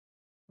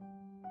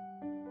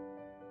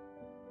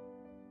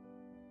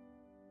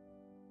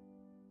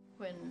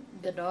When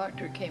the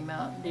doctor came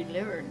out and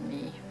delivered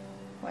me,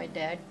 my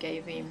dad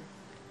gave him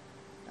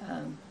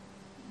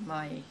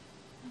my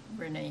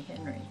Renee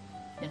Henry,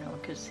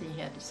 because he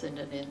had to send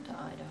it into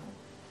Idaho.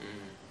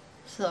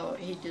 So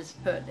he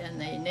just put,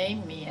 and they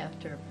named me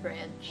after a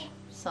French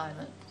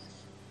silent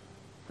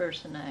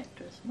person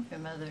actress. My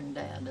mother and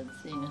dad had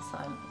seen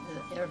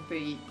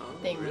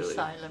everything was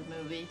silent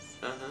movies.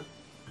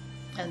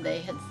 And they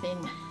had seen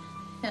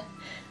that.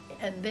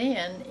 And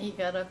then he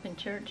got up in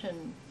church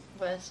and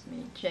blessed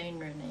me, Jane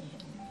Renee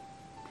Henry.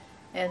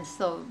 And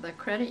so the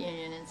credit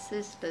union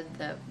insisted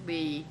that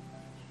we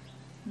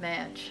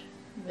match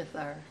with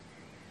our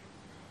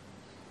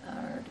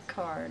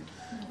card,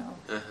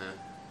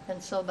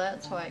 And so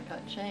that's why it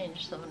got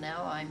changed. So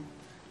now I'm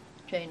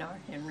Jane R.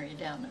 Henry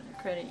down at the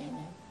credit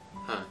union.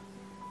 Huh.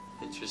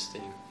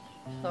 Interesting.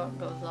 So it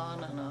goes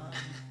on and on.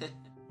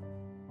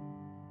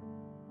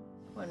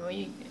 When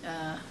we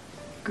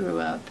grew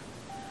up,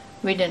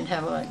 we didn't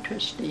have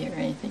electricity or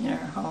anything in our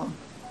home.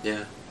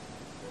 Yeah.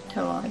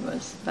 Till I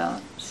was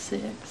about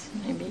 6,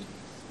 maybe.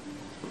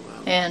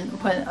 Wow.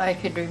 And when I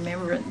could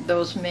remember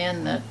those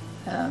men that,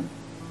 the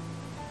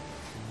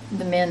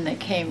men that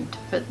came to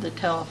put the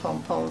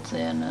telephone poles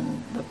in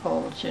and the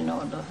poles,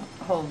 to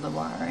hold the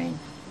wiring.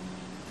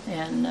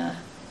 And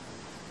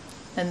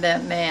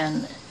that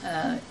man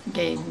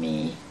gave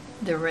me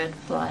the red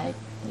flag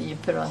that you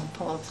put on the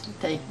poles to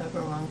take them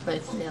from one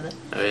place to the other.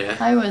 Oh, yeah?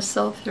 I was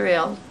so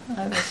thrilled.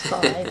 I was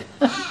 5.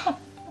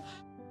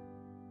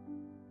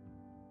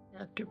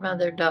 After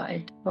Mother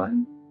died, it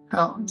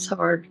was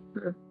hard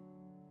for,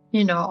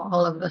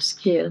 all of us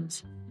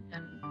kids.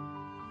 And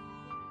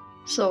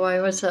so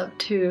I was up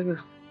to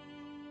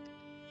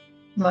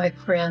my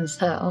friend's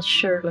house,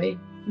 Shirley,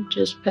 who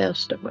just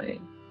passed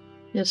away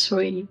this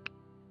week.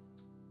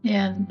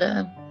 And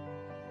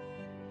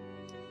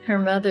her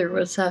mother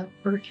was out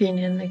working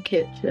in the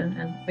kitchen,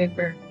 and we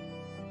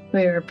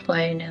were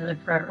playing in the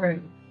front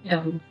room.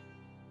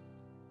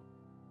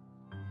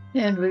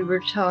 And we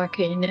were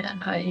talking,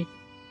 and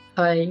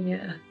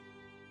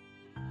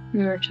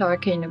we were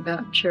talking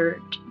about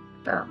church,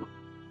 about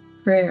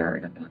prayer,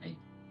 and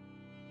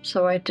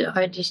so I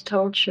just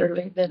told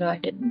Shirley that I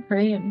didn't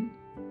pray anymore.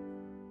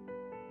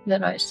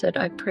 Then I said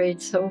I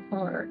prayed so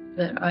hard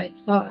that I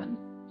thought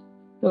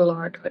the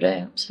Lord would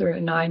answer a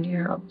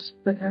 9-year-old's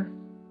prayer.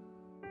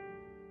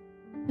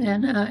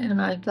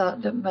 And I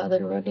thought that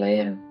Mother would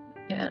live.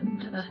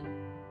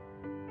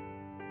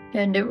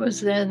 And it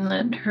was then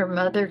that her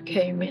mother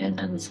came in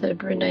and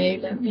said, Renee,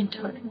 let me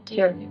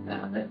tell you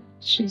about it.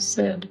 She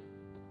said,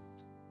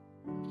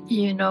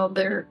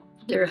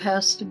 there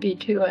has to be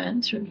 2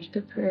 answers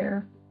to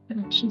prayer.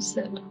 And she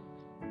said,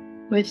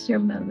 with your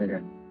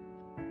mother,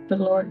 the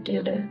Lord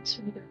did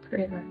answer your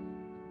prayer.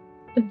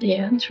 But the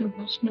answer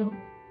was no.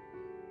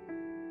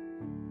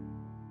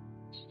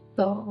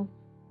 So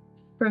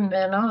from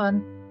then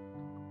on,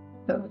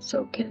 it was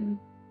okay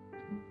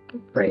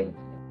to pray.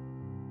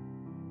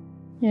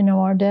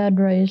 Our dad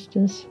raised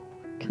us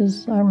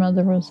because our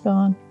mother was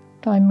gone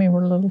time we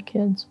were little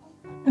kids.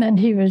 And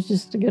he was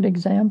just a good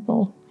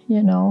example,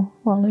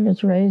 while he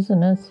was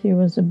raising us. He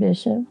was a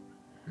bishop,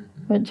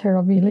 which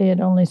Harold B. Lee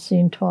had only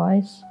seen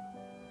twice.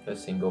 A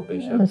single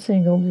bishop? A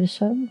single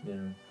bishop.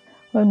 Yeah.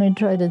 When we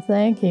tried to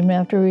thank him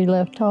after we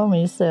left home,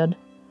 he said,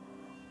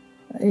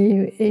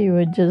 he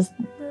would just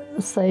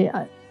say,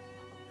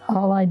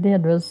 all I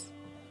did was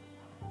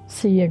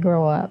see you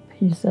grow up.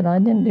 He said, I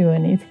didn't do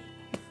anything.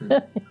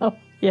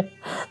 Yeah.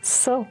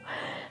 So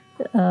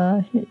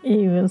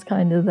he was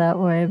kind of that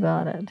way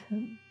about it.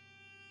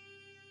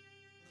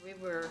 We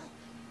were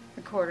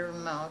a quarter of a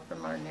mile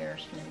from our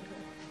nearest neighbor.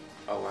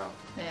 Oh, wow.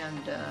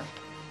 And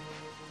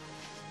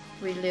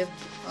we lived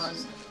on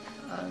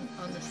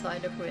the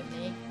side of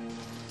Whitney.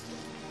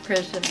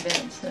 President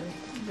Benson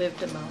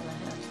lived a mile and a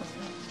half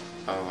from us.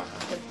 Oh, wow.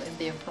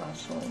 The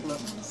apostle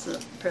was the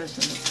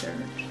president of the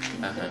church.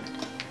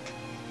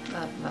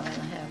 About a mile and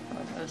a half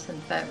from us. In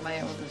fact,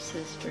 my older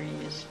sister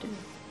used to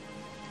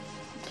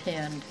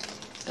attend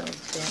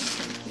those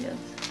dancing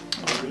kids.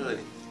 Oh,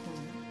 really?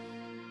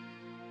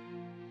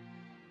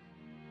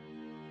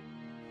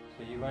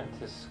 So you went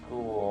to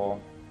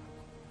school.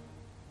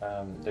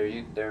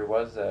 There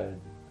was a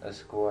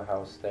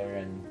schoolhouse there,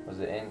 and was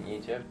it in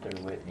Egypt or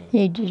Whitney?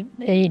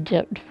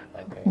 Egypt.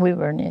 Okay. We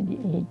were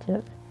in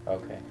Egypt.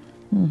 Okay.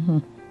 Mm-hmm.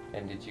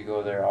 And did you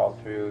go there all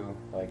through,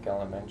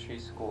 elementary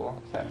school?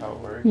 Is that how it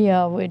worked?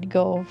 Yeah, we'd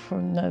go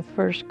from the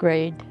 1st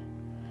grade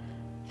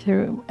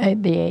through the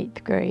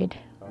 8th grade.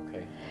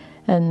 Okay.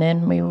 And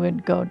then we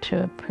would go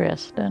to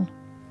Preston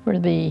for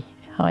the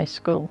high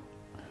school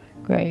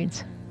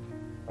grades.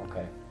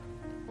 Okay.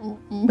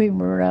 We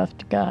were rough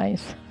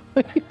guys.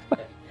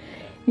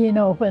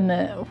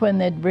 When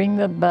they'd bring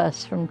the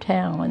bus from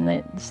town and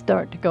they'd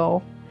start to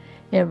go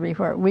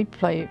everywhere, we'd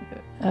play,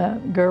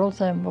 girls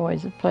and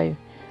boys would play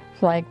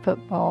flag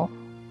football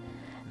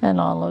and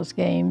all those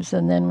games.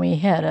 And then we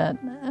had a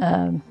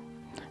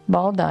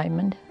ball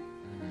diamond.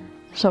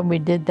 So we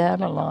did that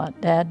a lot.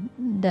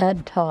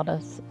 Dad taught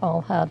us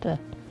all how to,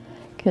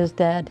 because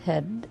Dad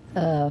had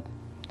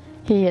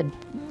He had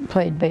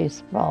played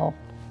baseball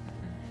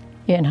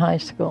in high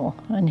school,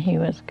 and he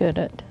was good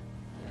at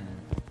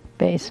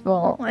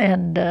baseball,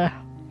 and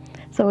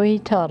so he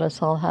taught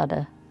us all how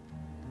to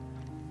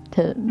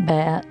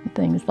bat,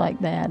 things like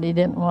that. He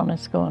didn't want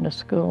us going to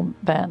school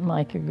batting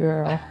like a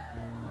girl.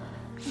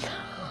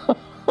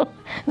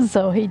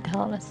 So he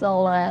taught us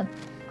all that.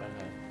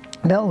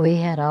 But we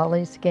had all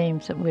these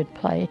games that we'd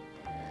play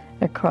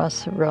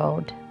across the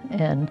road,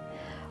 and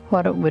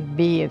what it would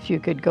be if you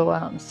could go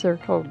out and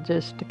circle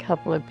just a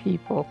couple of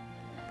people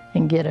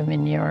and get them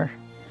in your,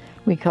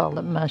 we called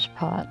it mush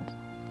pot.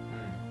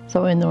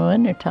 So in the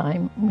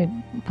wintertime,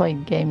 we'd play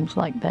games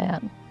like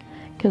that,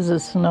 because the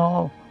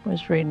snow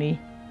was really,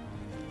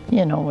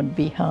 you know, would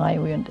be high.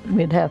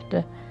 We'd have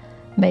to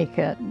make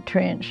a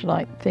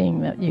trench-like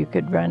thing that you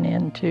could run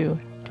into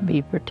to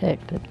be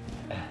protected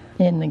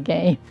in the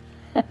game.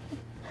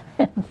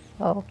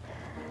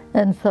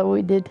 and so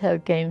we did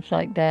have games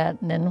like that.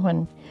 And then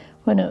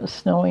when it was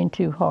snowing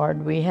too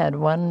hard, we had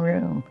one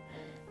room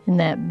in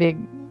that big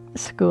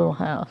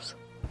schoolhouse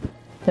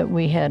that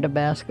we had a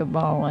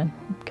basketball and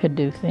could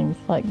do things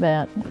like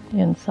that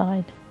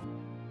inside.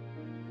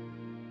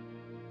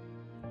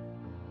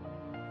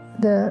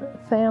 The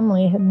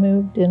family had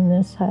moved in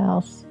this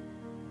house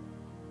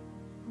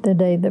the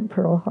day that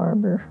Pearl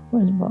Harbor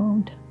was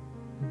bombed.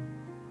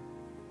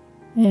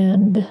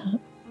 And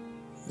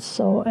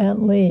so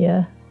Aunt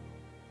Leah,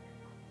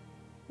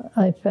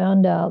 I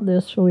found out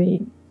this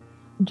week,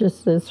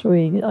 just this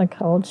week, I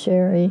called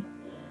Sherry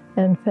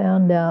and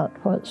found out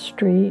what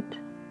street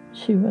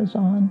she was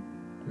on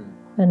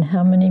and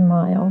how many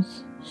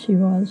miles she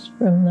was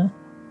from the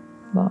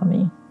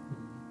bombing.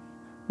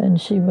 And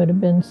she would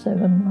have been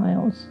 7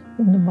 miles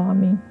from the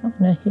bombing on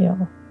a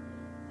hill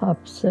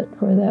opposite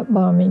where that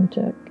bombing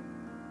took,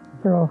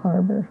 Pearl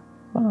Harbor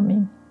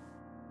bombing.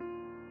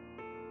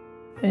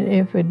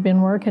 If we'd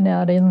been working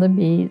out in the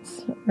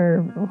beats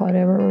or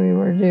whatever we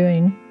were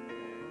doing,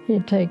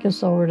 he'd take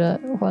us over to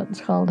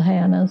what's called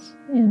Hannah's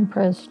in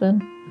Preston,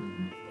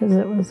 because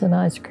it was an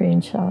ice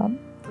cream shop.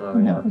 Oh,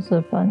 And yeah. it was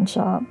a fun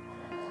shop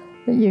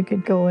that you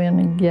could go in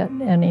and get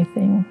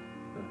anything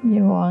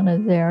you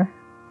wanted there.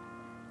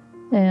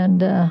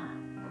 And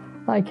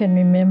I can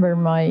remember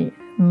my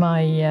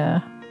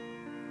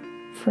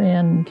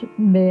friend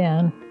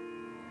Ben.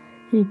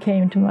 He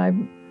came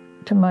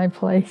to my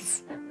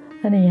place,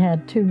 and he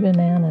had 2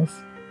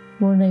 bananas.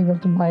 Weren't able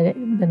to buy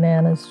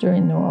bananas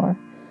during the war,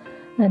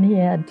 and he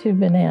had 2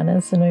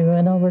 bananas. And we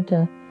went over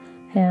to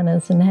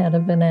Hannah's and had a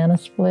banana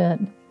split,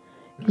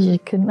 because you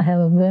couldn't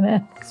have a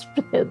banana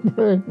split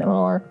during the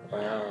war.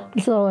 Wow.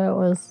 So it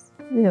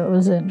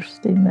was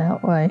interesting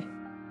that way.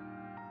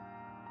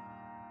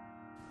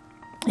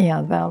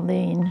 Yeah,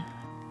 Valdine,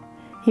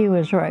 he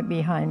was right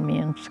behind me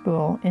in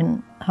school,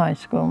 in high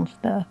school and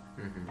stuff.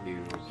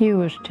 He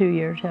was 2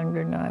 years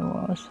younger than I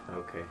was.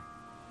 Okay.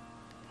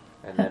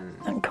 And then,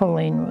 And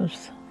Colleen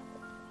was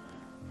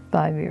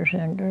 5 years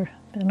younger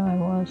than I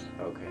was.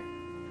 okay.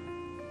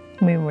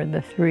 We were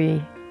the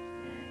 3,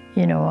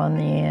 you know, on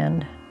the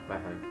end.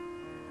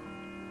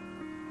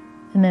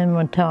 And then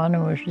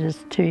Montana was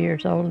just 2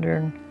 years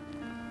older,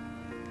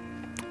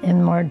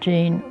 and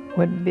Margene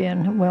would have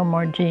been, well,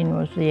 Margene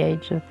was the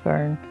age of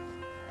Fern.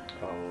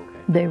 Oh, okay.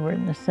 They were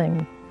in the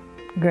same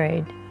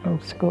grade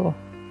in school.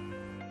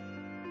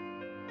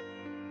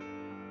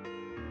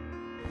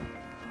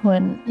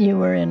 When you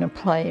were in a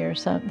play or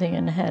something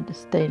and had to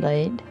stay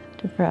late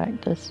to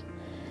practice,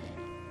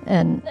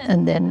 and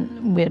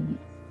then we'd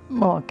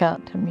walk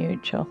out to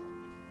Mutual,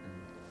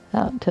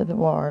 out to the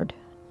ward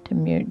to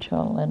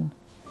Mutual, and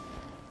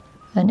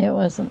it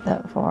wasn't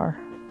that far.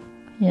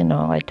 You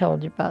know, I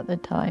told you about the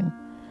time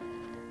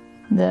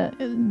that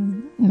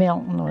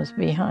Milton was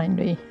behind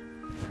me,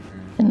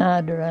 and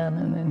I'd run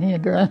and then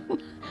he'd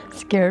run.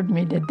 Scared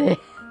me to death.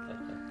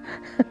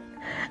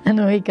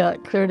 And we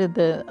got clear to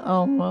the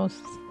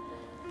almost,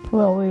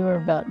 well, we were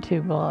about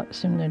 2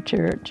 blocks from the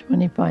church when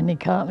he finally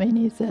caught me, and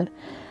he said,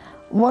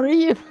 what are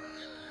you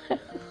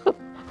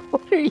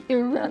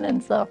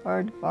running so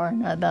hard for?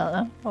 And I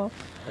thought, oh,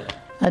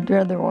 I'd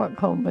rather walk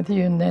home with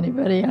you than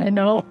anybody I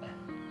know.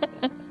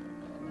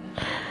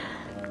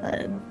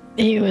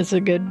 He was a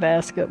good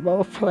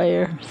basketball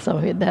player, so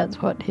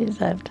that's what he'd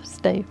have to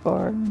stay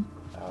for.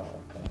 Oh,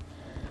 okay.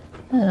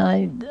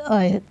 And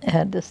I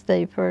had to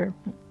stay for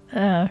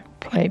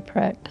play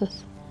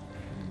practice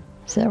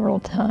several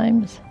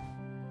times.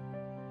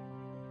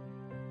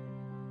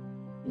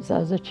 I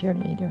was a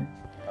cheerleader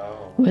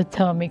with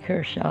Tommy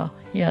Kershaw.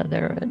 Yeah,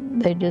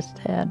 they just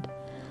had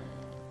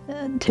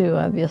 2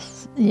 of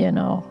us, you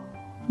know,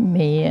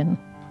 me and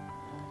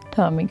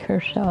Tommy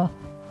Kershaw.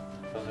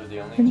 Those are the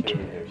only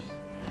cheerleaders?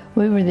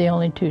 We were the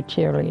only 2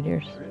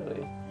 cheerleaders.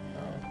 Really?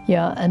 Oh.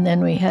 Yeah, and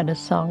then we had a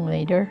song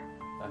leader,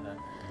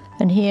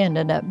 and he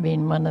ended up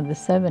being one of the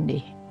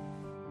 70.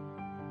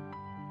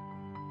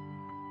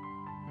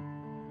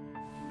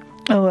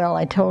 Oh, well,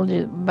 I told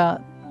you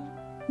about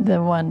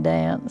the one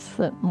dance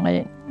that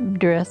my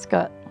dress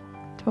got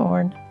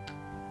torn.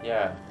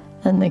 Yeah.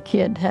 And the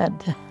kid had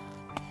to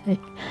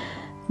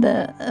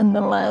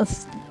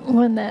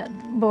When that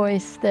boy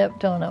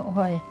stepped on it,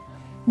 why,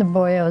 the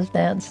boy I was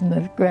dancing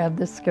with grabbed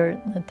the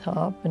skirt and the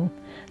top and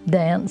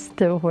danced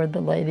to where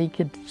the lady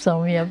could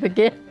sew me up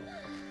again.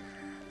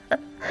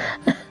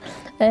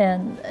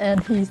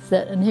 and he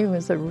said, and he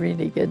was a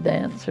really good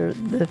dancer,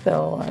 the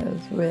fellow I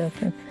was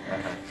with,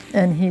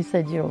 and he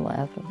said, "You'll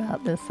laugh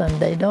about this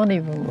someday. Don't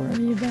even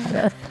worry about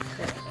it."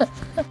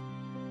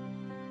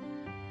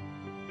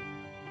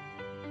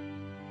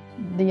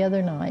 The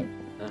other night,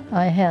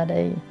 I had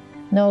a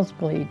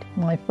nosebleed,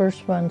 my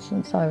first one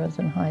since I was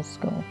in high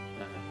school.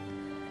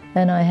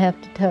 And I have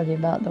to tell you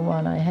about the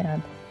one I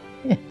had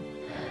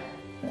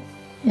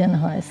in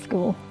high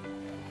school.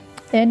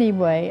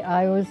 Anyway,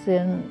 I was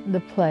in the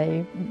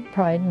play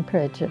Pride and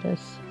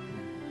Prejudice,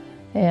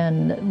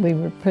 and we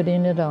were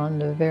putting it on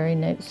the very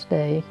next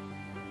day.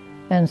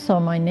 And so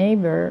my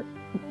neighbor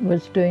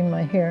was doing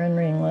my hair in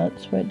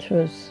ringlets, which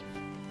was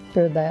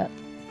for that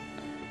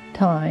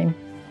time,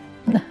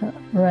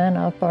 ran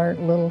up our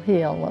little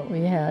hill that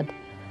we had,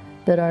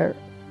 that our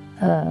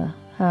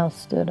house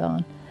stood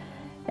on.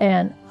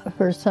 And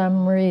for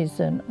some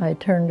reason, I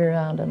turned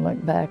around and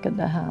looked back at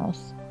the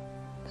house,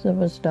 because it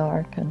was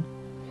dark. And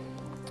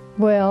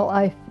well,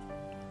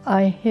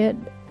 I hit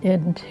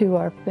into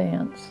our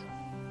fence,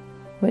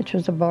 which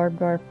was a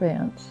barbed wire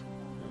fence,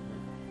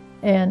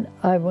 and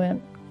I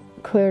went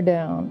clear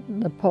down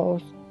the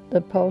post.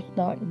 The post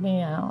knocked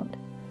me out.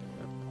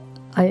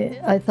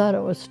 I thought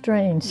it was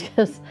strange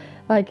because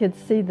I could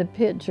see the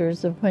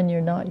pictures of when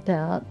you're knocked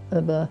out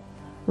of a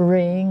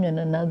ring and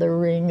another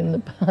ring in the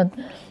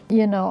pond.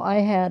 You know, I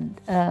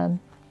had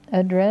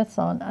a dress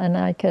on, and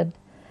I could,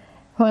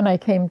 when I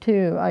came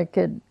to, I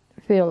could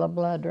feel the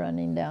blood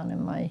running down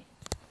in my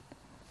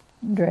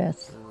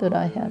dress that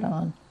I had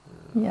on.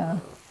 Yeah.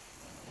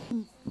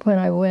 When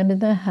I went in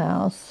the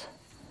house,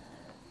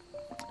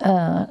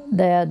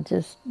 Dad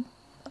just,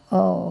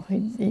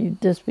 he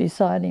just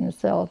beside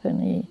himself,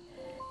 and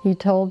he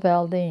told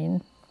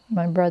Valdine,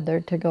 my brother,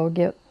 to go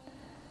get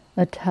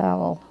a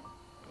towel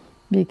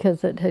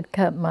because it had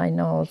cut my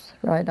nose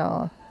right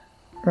off,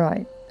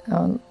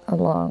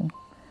 along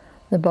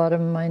the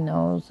bottom of my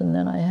nose, and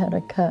then I had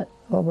a cut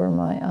over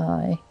my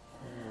eye.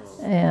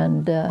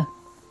 And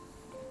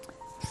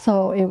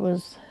so it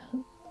was,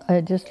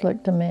 I just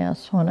looked a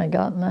mess when I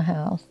got in the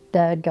house.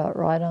 Dad got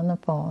right on the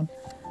phone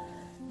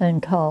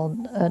and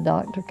called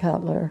Dr.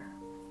 Cutler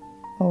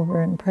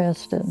over in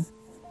Preston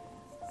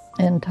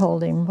and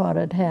told him what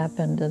had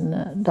happened, and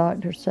the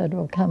doctor said,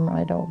 "Well, come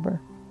right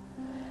over."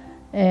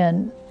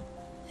 And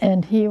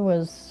he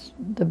was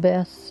the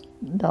best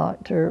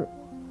doctor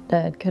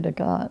Dad could have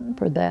gotten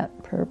for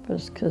that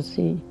purpose, because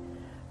he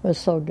was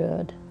so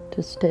good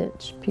to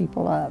stitch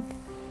people up.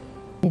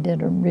 He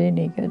did a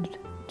really good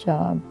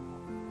job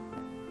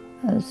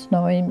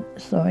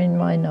sewing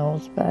my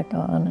nose back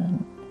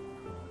on,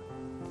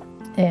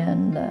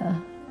 and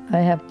I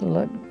have to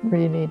look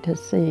really to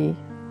see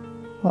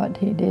what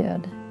he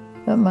did.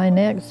 But my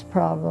next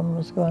problem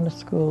was going to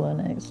school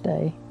the next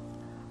day,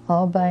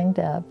 all banged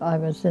up. I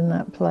was in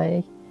that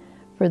play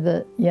for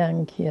the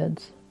young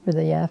kids for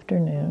the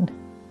afternoon,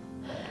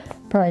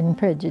 Pride and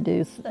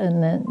Prejudice,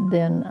 and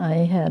then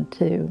I had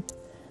to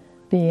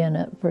be in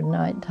it for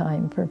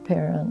nighttime for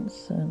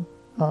parents and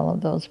all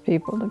of those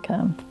people to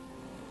come.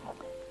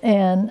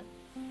 And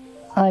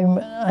I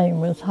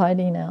was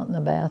hiding out in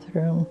the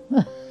bathroom,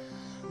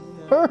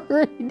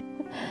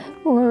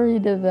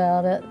 worried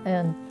about it,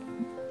 and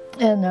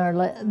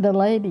the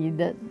lady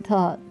that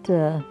taught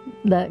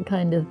that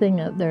kind of thing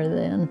up there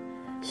then,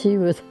 she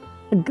was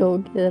a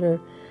go-getter,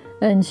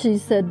 and she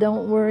said,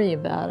 "Don't worry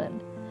about it."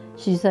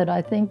 She said,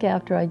 "I think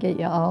after I get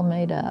you all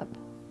made up,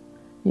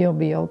 you'll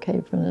be okay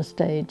from the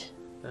stage,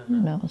 you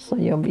know, so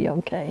you'll be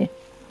okay."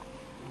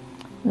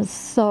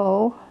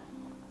 So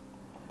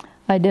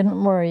I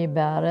didn't worry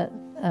about it.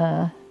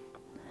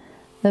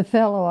 The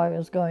fellow I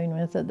was going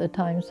with at the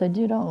time said,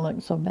 "You don't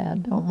look so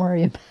bad, don't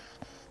worry about it."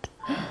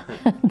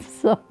 And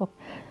so,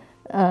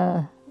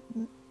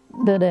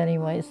 but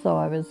anyway, so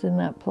I was in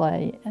that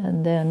play,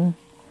 and then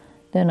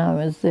I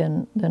was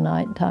in the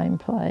nighttime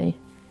play,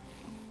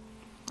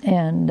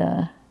 and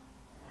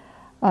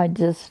I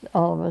just,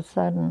 all of a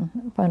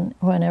sudden,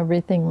 when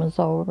everything was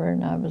over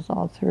and I was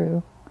all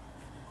through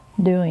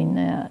doing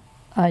that,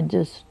 I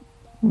just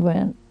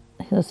went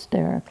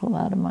hysterical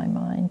out of my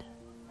mind.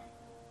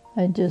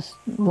 I just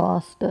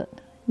lost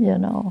it, you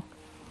know.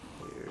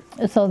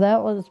 Weird. So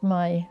that was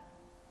my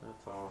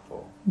That's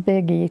awful.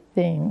 biggie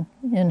thing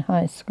in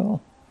high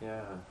school.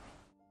 Yeah.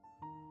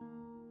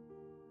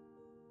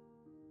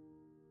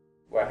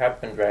 What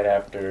happened right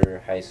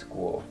after high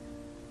school?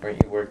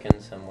 Weren't you working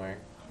somewhere?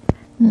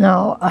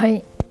 No,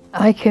 I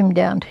came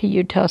down to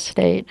Utah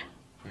State.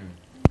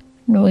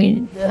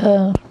 We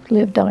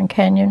lived on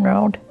Canyon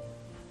Road.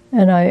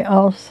 And I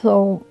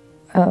also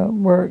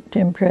worked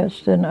in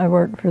Preston. I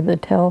worked for the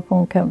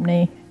telephone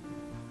company.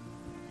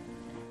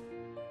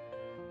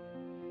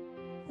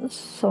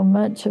 So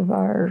much of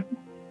our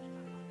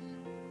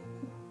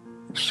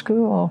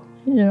school,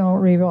 you know,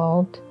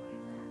 revolved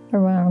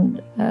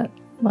around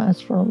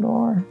last World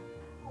War.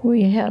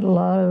 We had a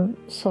lot of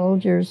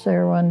soldiers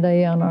there one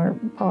day on our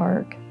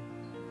park.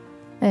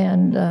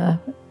 And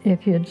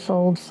if you'd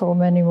sold so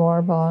many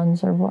war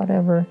bonds or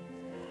whatever,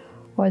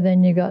 why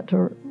then you got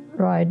to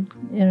ride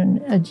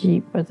in a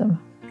Jeep with them.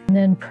 And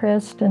then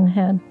Preston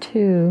had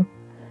 2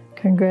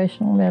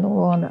 Congressional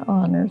Medal of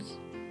Honors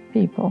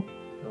people.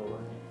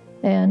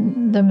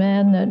 And the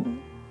man that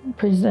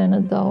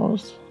presented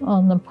those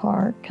on the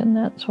park, and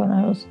that's when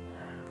I was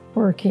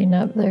working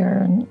up there,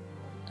 and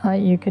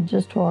you could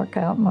just walk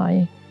out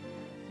my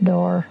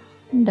door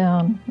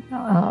down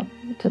out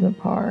to the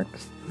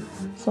parks.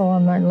 So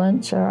on my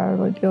lunch hour I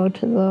would go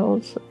to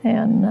those,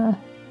 and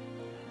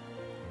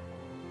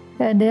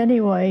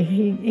anyway,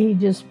 he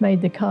just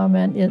made the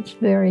comment, it's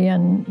very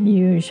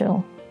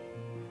unusual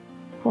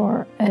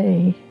for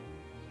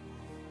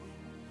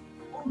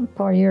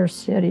your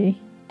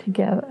city to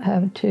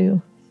have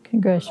 2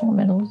 Congressional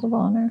Medals of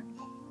Honor.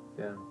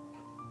 Yeah.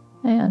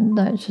 And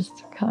that's just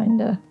the kind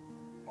of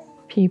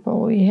people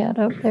we had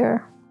up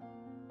there.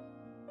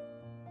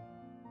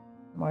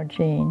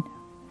 Margene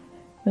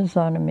was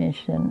on a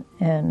mission,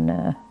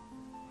 and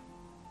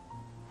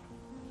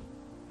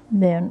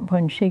then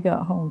when she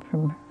got home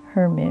from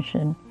her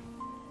mission,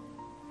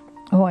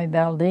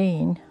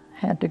 Valdine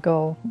had to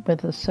go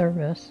with the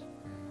service.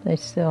 They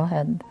still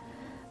had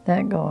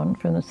that going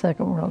from the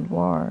Second World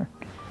War.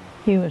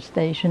 He was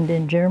stationed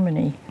in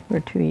Germany for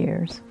 2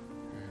 years,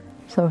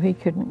 so he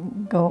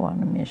couldn't go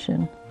on a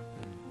mission.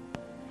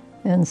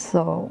 And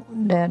so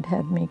Dad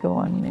had me go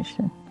on a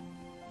mission.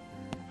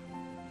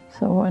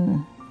 So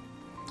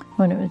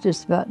when it was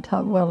just about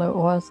time, well, it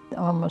was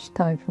almost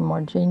time for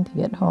Margene to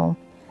get home,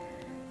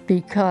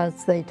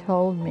 because they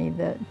told me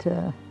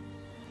that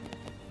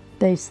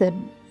they said,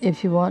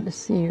 if you want to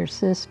see your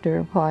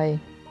sister, why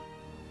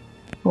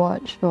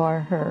watch for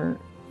her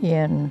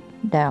in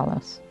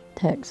Dallas,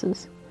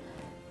 Texas,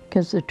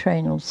 because the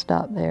train will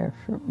stop there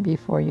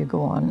before you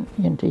go on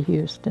into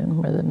Houston,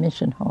 where the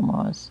mission home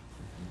was.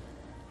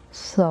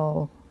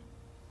 So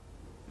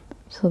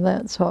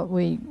that's what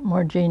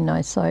Margene and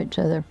I saw each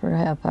other for a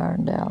half hour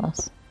in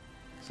Dallas.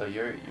 So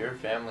your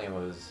family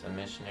was a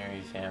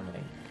missionary family?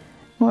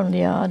 Well,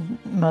 yeah,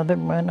 Mother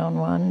went on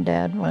one,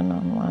 Dad went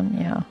on one,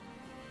 yeah.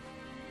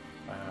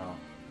 Wow.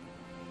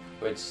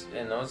 Which,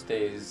 in those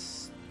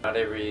days, not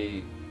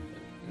every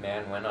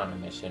man went on a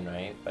mission,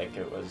 right? Like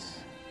it was...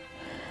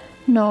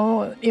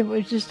 No, it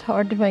was just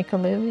hard to make a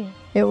living.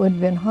 It would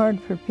have been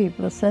hard for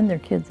people to send their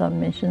kids on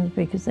missions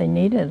because they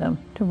needed them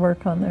to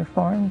work on their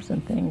farms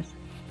and things.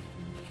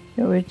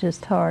 It was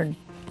just hard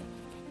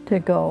to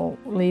go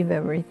leave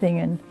everything.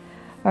 And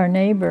our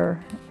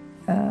neighbor,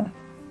 I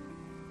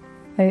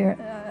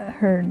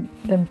heard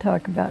them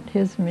talk about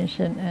his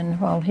mission, and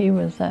while he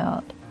was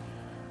out,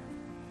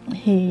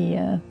 he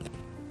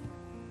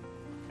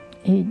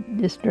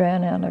just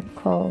ran out of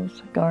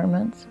clothes,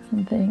 garments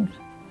and things.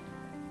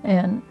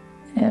 And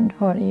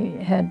what he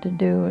had to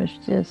do was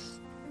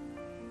just,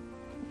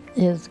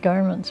 his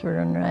garments were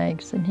in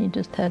rags, and he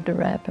just had to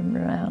wrap them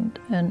around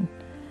and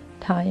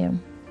tie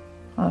them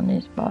on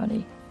his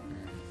body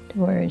to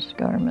wear his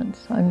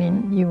garments. I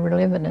mean, you were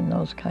living in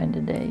those kind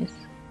of days.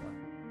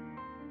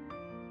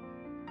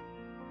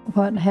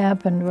 What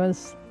happened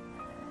was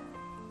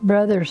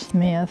Brother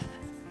Smith,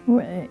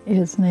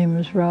 his name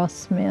was Ross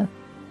Smith,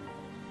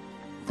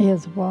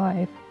 his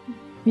wife,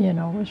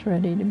 was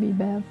ready to be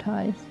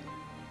baptized.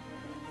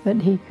 But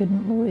he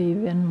couldn't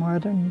believe in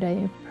modern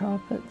day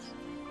prophets.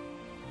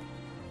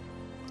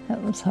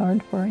 That was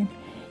hard for him,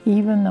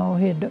 even though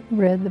he'd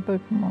read the Book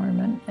of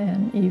Mormon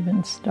and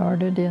even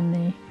started in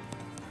the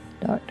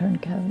Doctrine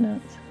and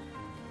Covenants.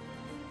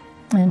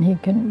 And he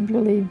couldn't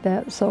believe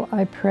that, so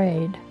I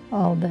prayed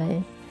all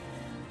day.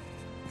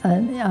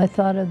 And I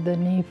thought of the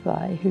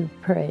Nephi who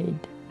prayed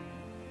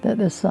that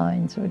the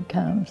signs would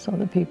come so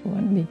the people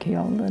wouldn't be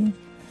killed. And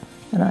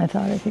I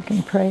thought, if you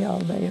can pray all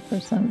day for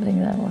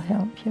something, that will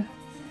help you.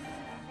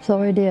 So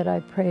I did.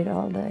 I prayed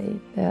all day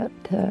that,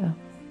 that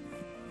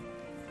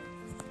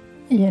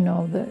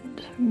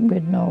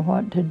we'd know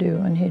what to do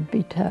and he'd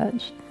be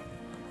touched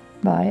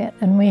by it.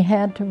 And we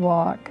had to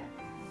walk.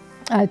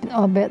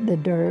 I'll bet the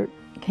dirt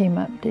came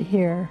up to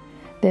here.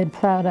 They'd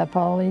plowed up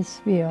all these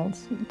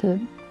fields to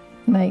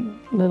make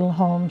little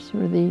homes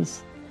for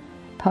these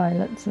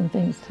pilots and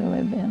things to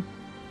live in.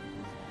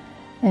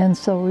 And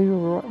so we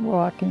were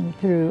walking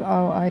through,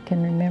 I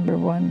can remember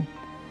one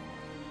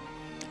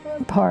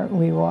part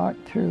we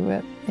walked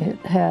through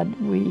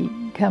we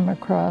come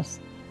across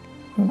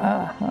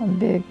a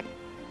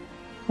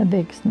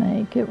big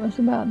snake. It was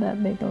about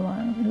that big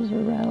along. It was a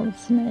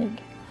rattlesnake.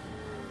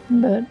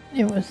 But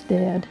it was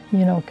dead,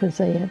 because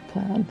they had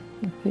plowed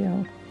the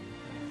field.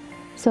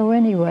 So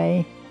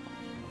anyway,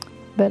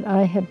 but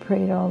I had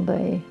prayed all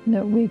day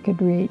that we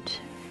could reach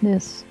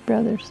this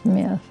Brother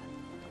Smith.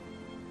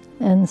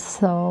 And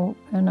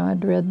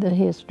I'd read the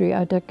history.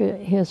 I took a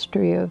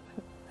history of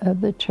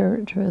the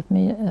church with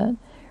me,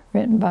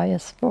 written by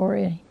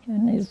Asfori,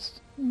 and he's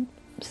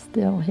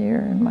still here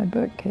in my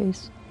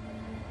bookcase.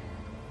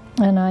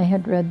 And I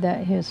had read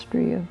that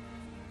history of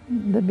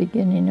the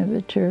beginning of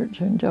the church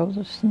and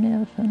Joseph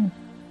Smith,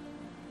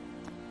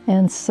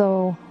 and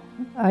so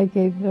I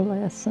gave the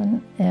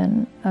lesson,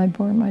 and I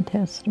bore my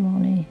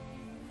testimony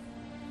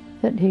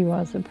that he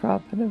was a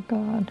prophet of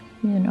God.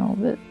 You know,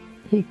 that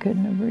he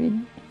couldn't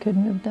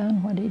have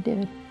done what he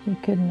did. He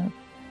couldn't have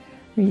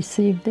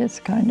received this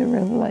kind of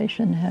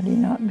revelation had he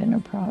not been a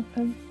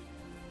prophet.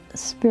 The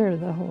Spirit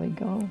of the Holy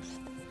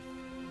Ghost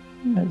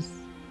was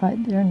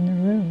right there in the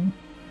room,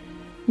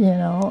 you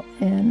know,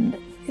 and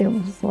it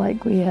was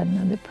like we had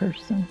another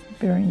person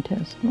bearing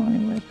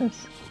testimony with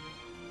us.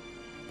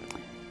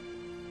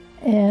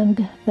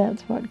 And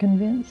that's what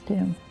convinced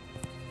him.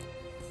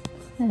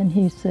 And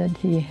he said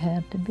he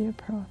had to be a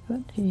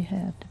prophet. He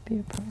had to be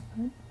a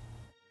prophet.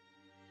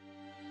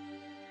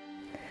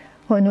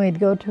 When we'd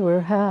go to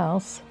her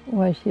house,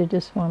 why, she'd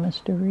just want us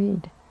to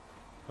read.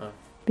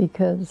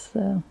 Because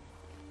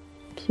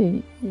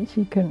she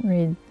couldn't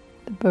read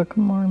the Book of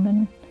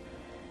Mormon.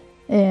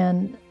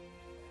 And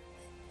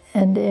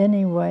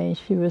anyway,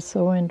 she was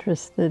so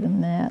interested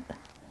in that.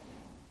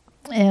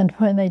 And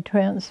when they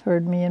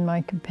transferred me and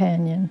my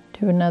companion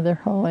to another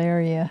whole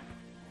area,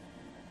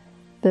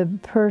 the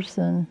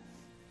person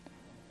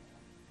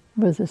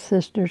was a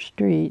sister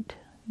street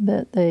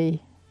that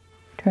they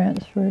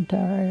transferred to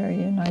our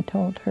area, and I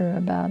told her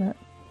about it.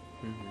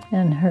 Mm-hmm.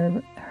 And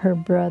her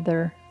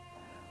brother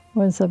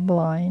was a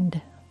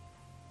blind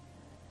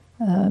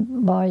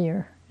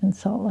lawyer in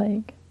Salt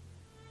Lake,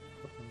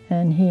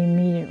 and he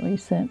immediately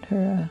sent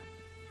her a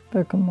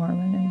Book of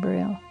Mormon in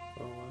Braille.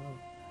 Oh, wow.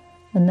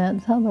 And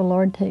that's how the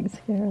Lord takes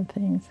care of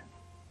things.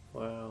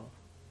 Wow.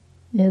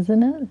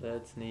 Isn't it?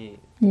 That's neat.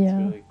 Yeah.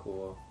 That's really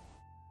cool.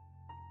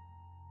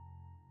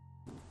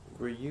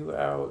 Were you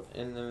out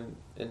in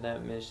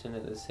that mission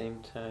at the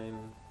same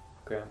time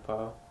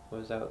Grandpa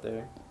was out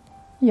there?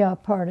 Yeah,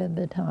 part of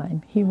the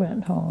time. He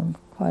went home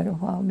quite a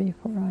while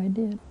before I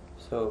did.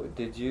 So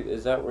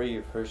is that where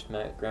you first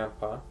met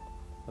Grandpa?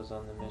 Was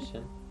on the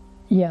mission?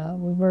 Yeah,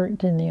 we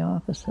worked in the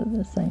office at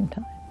the same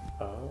time.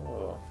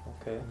 Oh,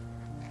 okay.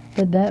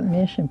 But that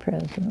mission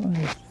president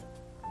was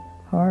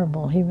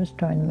horrible. He was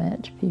trying to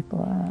match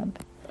people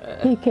up.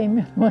 He came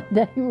in one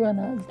day when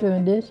I was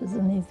doing dishes,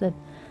 and he said,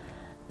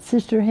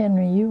 "Sister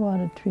Henry, you ought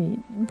to treat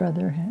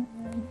Brother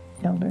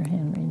Elder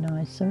Henry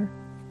nicer."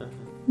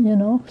 You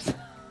know?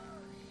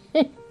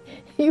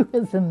 He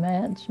was a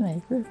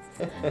matchmaker.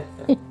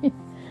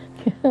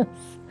 Yes.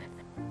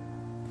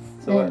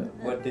 So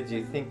what did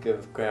you think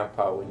of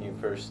Grandpa when you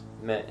first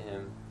met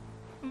him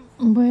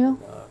well, in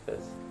the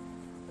office?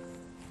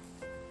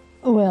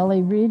 Well,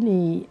 he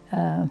really,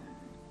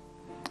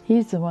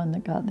 he's the one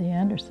that got the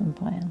Anderson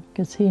plan,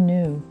 because he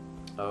knew.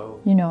 Oh.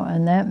 You know,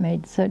 and that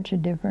made such a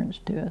difference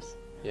to us.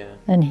 Yeah.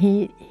 And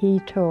he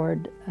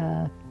toured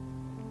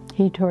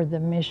the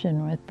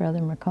mission with Brother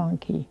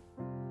McConkie.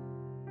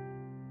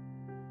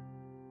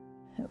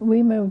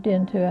 We moved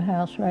into a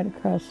house right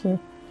across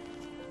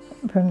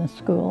from the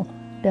school,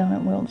 down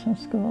at Wilson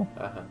School.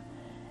 Uh-huh.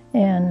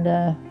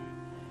 And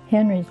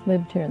Henry's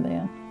lived here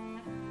then,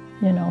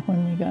 you know,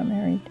 when we got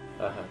married.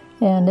 Uh-huh.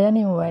 And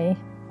anyway,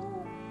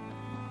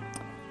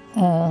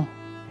 and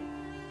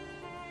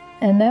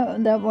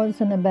that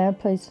wasn't a bad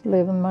place to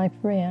live. And my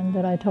friend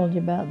that I told you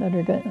about, that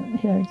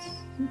his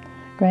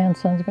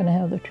grandson's going to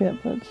have the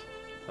triplets.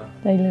 Uh-huh.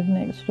 They live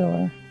next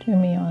door to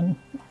me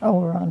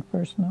over on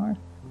First North.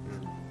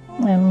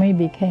 And we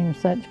became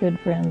such good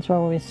friends,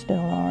 well, we still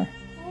are.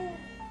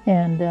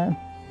 And,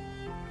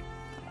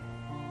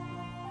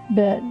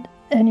 but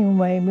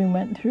anyway, we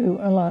went through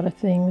a lot of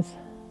things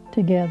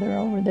together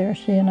over there.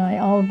 She and I,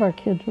 all of our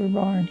kids were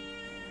born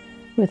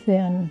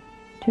within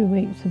 2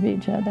 weeks of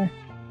each other.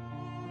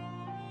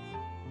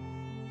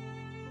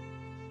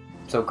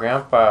 So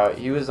Grandpa,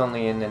 he was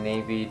only in the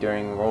Navy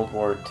during World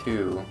War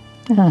II.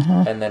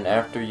 Uh-huh. And then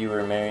after you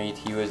were married,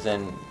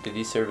 did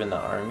he serve in the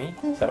Army?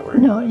 Is that where?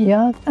 No,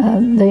 yeah,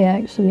 they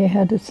actually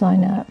had to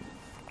sign up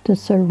to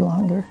serve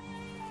longer.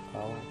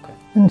 Oh, okay.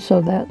 And so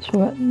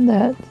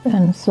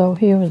and so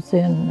he was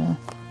in,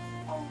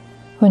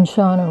 when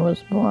Shauna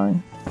was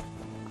born,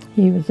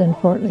 he was in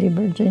Fort Lee,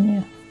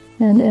 Virginia.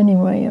 And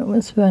anyway, it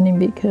was funny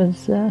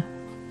because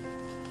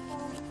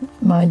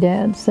my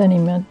dad sent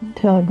him a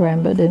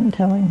telegram but didn't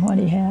tell him what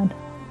he had,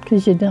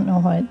 because you didn't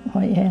know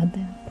what he had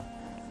then.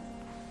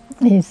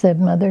 He said,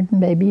 "Mother and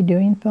baby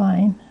doing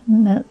fine."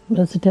 And that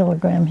was the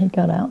telegram he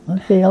got out in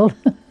the field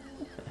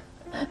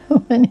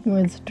when he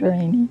was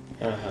training.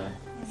 Uh-huh.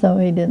 So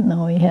he didn't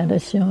know he had a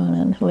Sean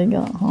until he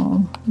got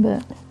home.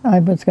 But I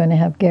was going to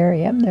have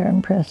Gary up there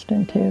in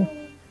Preston too.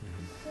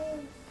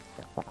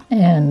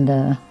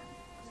 And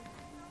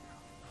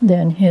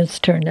then his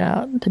turned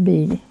out to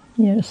be,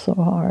 so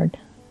hard.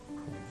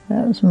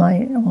 That was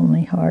my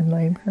only hard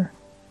labor.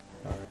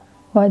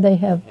 Why they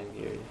have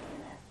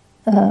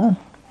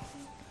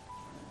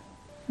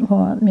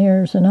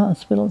mirrors in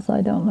hospitals,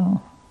 I don't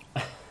know.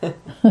 Me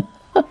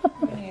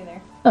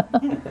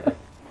neither.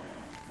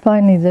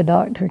 Finally, the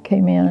doctor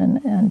came in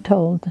and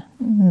told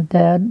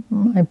Dad,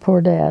 my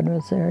poor dad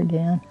was there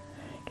again,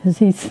 because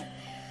he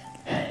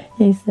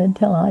said,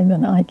 "Tell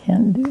Ivan I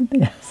can't do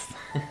this."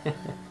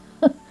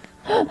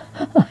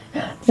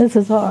 This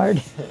is hard.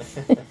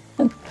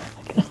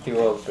 He's too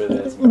old for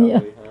this, probably, Yeah.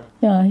 huh?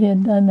 Yeah, he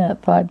had done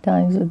that 5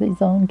 times with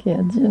his own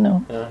kids, you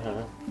know.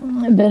 Uh-huh.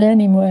 But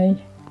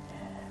anyway,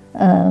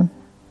 and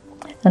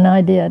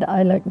I did.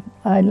 I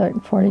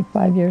looked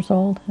 45 years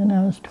old, and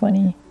I was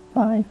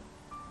 25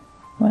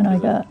 when I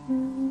got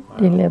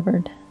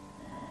delivered.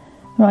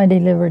 When I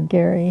delivered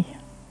Gary,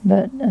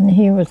 and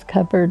he was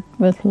covered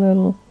with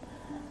little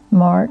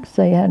marks.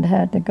 They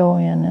had to go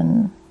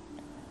in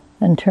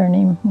and turn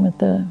him with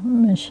the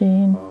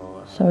machine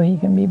so he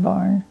can be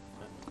born.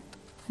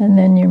 And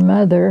then your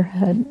mother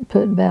had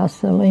put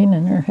Vaseline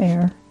in her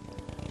hair,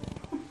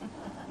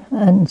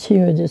 and she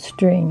was just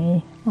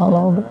stringy all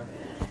over.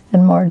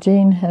 And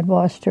Margene had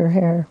washed her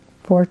hair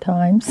 4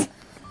 times.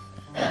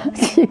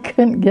 She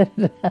couldn't get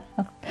it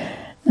out.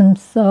 And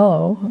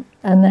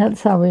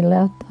that's how we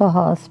left the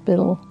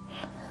hospital.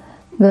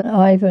 But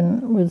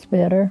Ivan was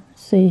better.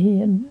 See,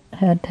 he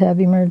had to have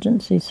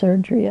emergency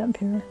surgery up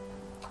here.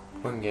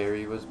 When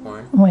Gary was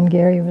born? When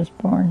Gary was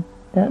born.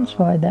 That's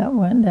why that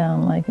went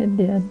down like it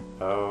did.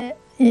 Oh.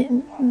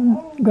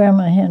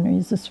 Grandma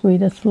Henry's the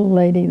sweetest little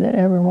lady that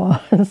ever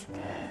was.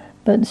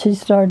 But she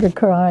started to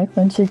cry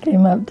when she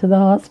came up to the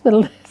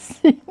hospital to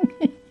see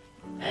me.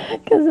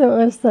 Because it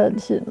was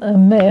such a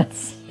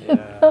mess.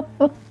 Yeah.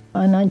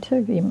 And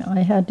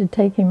I had to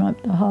take him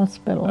up to the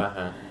hospital.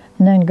 Uh-huh.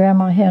 And then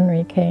Grandma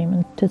Henry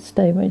came to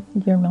stay with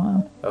your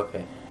mom.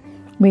 Okay.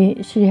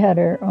 She had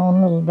her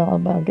own little doll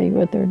buggy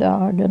with her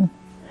dog and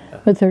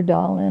with her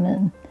doll in it.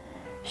 And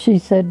she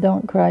said,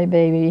 "Don't cry,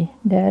 baby.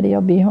 Daddy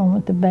will be home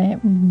with the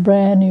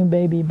brand new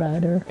baby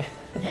butter."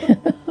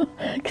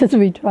 Because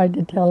we tried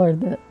to tell her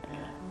that,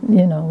 we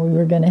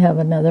were going to have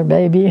another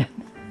baby.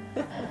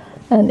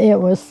 And it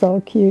was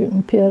so cute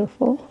and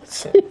pitiful.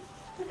 She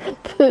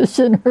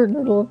pushing her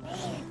little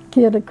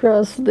kid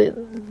across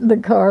the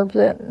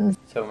carpet.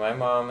 So my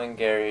mom and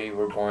Gary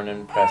were born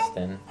in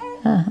Preston.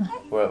 Uh-huh.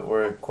 What,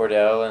 were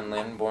Cordell and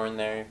Lynn born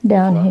there?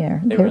 Down as well?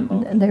 here. They were in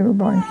Logan? They were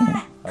born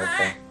here.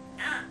 Okay.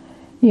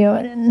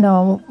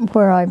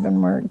 Where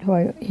Ivan worked,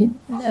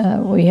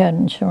 we had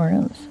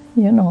insurance,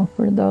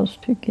 for those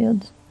 2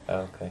 kids.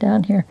 Okay.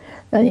 Down here.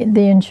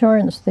 The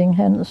insurance thing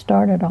hadn't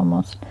started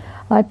almost.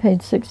 I paid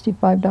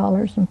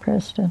 $65 in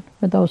Preston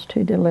for those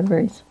 2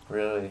 deliveries.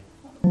 Really?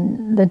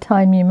 The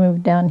time you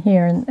moved down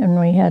here and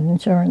we had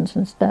insurance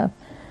and stuff,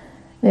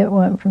 it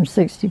went from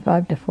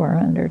 65 to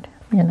 400.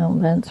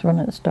 That's when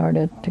it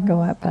started to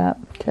go up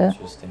to.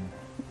 Interesting.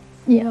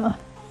 Yeah.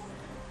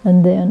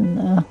 And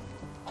then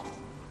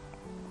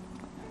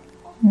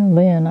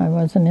Lynn, I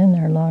wasn't in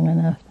there long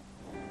enough.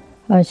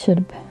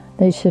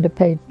 They should have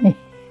paid me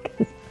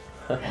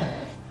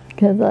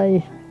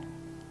because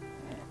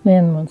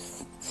Lynn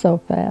was so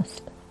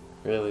fast.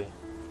 Really?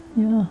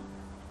 Yeah.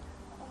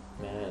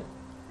 Man.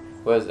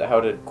 How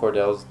did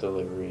Cordell's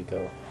delivery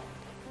go?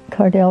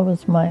 Cordell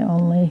was my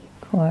only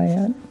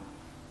quiet,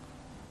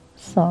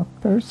 soft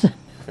person.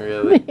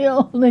 Really? The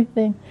only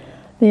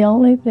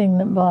thing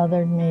that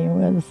bothered me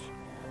was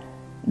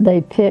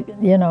they picked,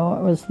 it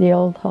was the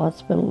old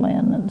hospital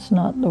inn. It's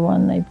not the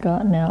one they've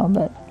got now,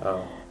 but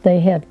they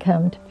had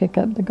come to pick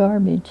up the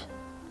garbage.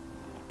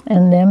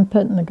 And them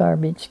putting the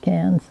garbage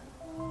cans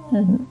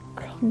and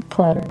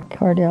cluttered.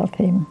 Cordell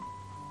came.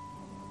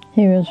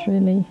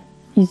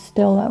 He's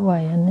still that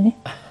way, isn't he?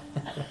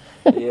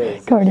 He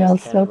is.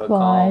 Cordell's He's so kind of a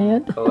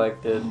quiet. calm,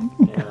 collected.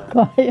 Yeah.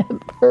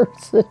 Quiet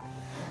person.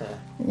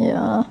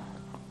 Yeah.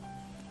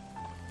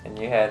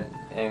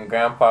 And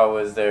Grandpa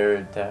was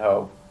there to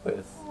help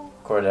with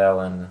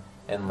Cordell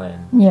and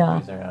Lynn. Yeah.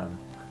 He was around.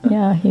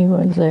 Yeah, he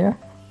was there.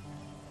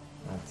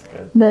 That's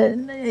good.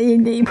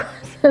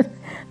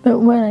 But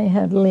when I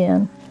had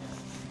Lynn,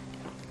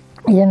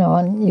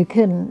 and you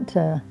couldn't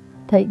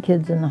take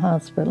kids in the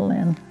hospital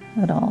in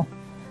at all,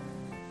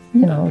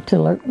 to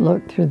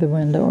look through the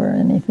window or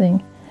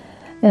anything.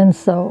 And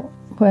so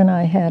when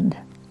I had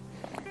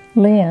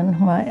Lynn,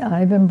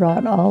 Ivan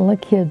brought all the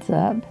kids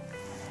up,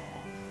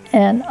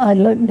 and I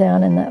looked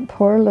down and that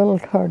poor little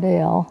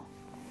Cordell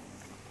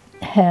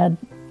had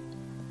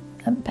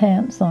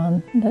pants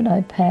on that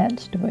I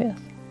patched with.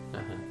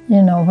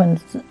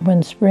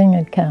 When spring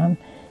had come,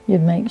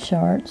 you'd make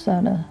shorts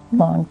out of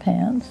long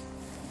pants.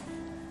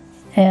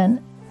 And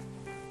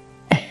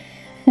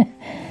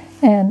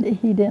and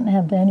he didn't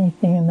have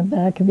anything in the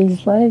back of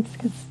his legs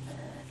because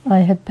I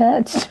had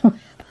patched him.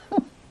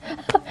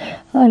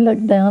 I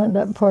looked down at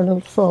that poor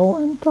little soul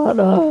and thought,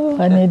 oh,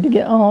 I need to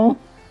get home.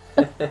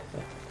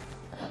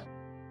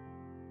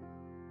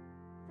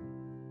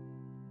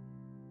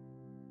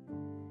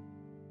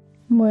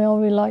 Well,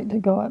 we like to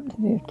go up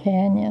to the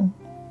canyon.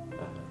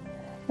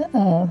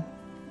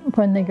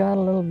 When they got a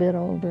little bit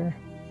older,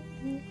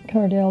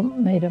 Cordell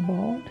made a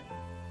boat.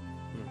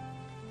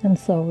 And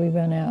so we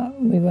went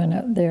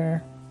up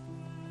there.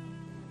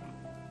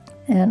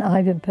 And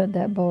Ivan put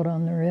that boat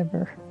on the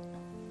river.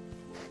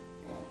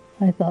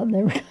 I thought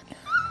they were going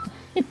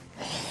to,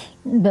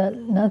 but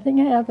nothing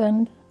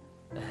happened.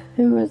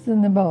 Who was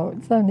in the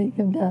boat? Somebody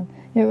came down.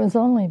 It was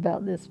only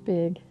about this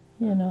big,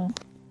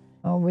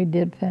 Oh, we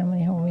did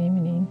family home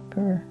evening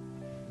for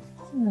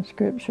a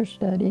scripture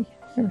study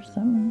or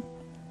something.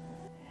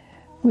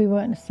 We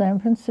went to San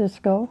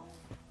Francisco.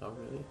 Oh,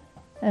 really?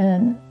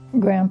 And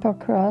Grandpa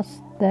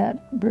crossed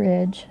that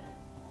bridge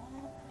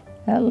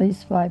at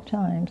least 5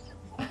 times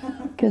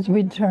because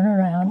we'd turn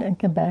around and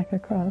come back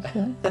across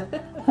it.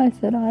 I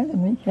said,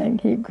 Ivan, we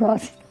can't keep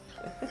crossing.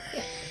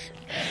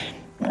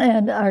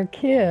 And our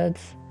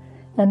kids,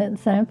 and in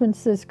San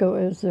Francisco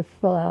it was the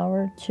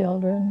Flower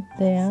Children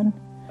then,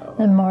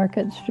 and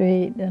Market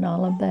Street and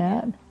all of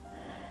that.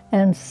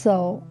 And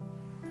so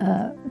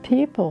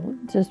people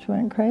just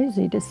went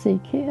crazy to see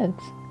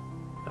kids.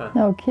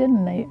 No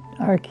kidding,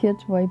 our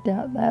kids waved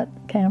out that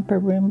camper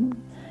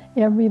room.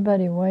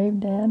 Everybody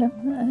waved at them.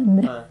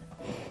 And,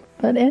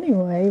 but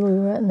anyway, we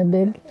went in the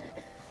big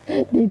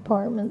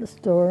department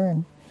store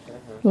and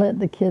let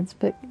the kids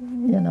pick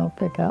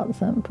out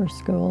something for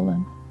school.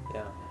 And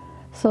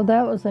so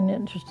that was an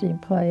interesting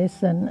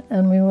place. And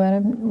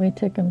we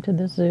took them to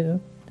the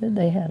zoo that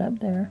they had up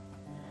there.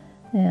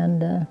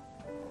 And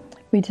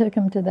we took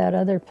them to that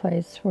other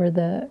place where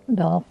the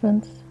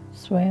dolphins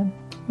swim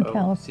in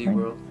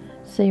California.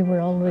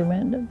 SeaWorld. We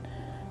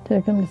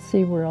took them to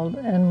SeaWorld,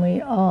 and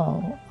we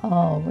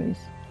always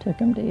took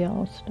them to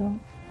Yellowstone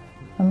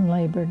on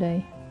Labor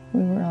Day.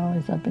 We were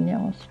always up in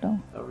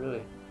Yellowstone. Oh,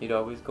 really? You'd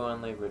always go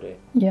on Labor Day?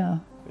 Yeah.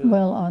 Really?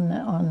 Well, on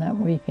that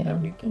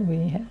weekend,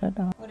 we had it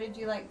on. What did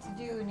you like to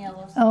do in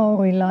Yellowstone? Oh,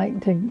 we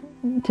liked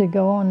to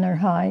go on their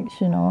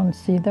hikes, and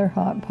see their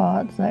hot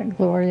pots, that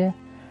Gloria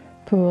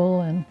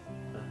pool, and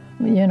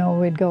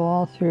we'd go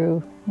all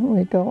through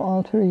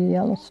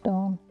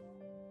Yellowstone.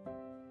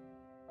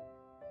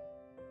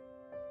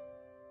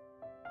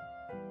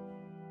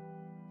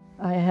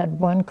 I had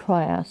one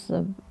class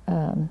of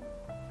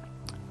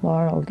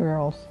Laurel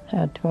girls,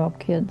 had 12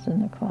 kids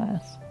in the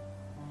class.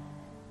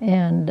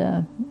 And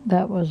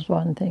that was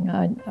one thing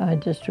I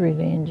just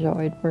really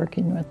enjoyed,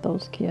 working with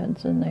those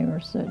kids, and they were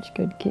such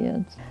good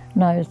kids.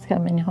 And I was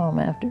coming home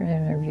after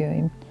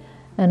interviewing,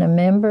 and a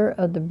member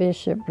of the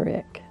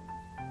bishopric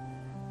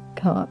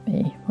caught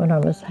me when I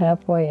was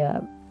halfway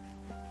up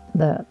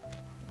that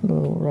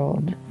little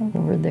road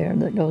over there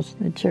that goes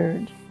to the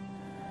church.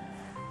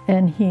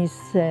 And he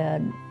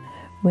said,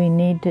 "We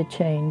need to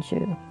change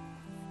you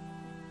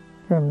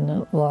from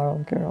the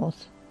Laurel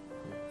girls.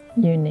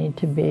 You need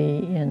to be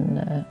in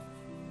the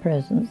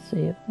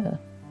presidency of the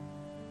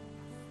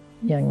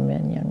young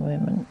men, young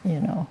women,"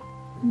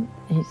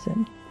 he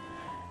said.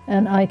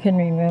 And I can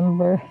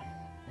remember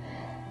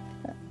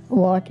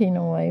walking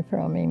away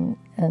from him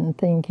and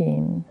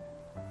thinking,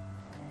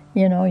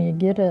 you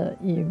get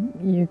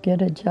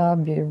a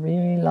job you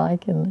really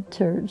like in the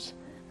church,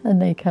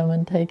 and they come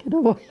and take it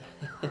away.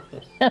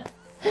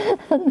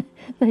 And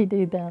they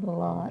do that a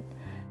lot.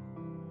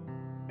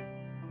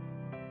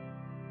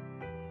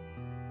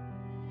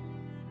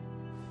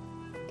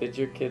 Did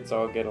your kids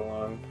all get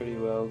along pretty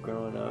well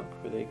growing up?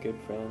 Were they good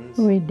friends?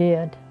 We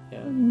did.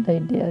 Yeah. They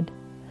did.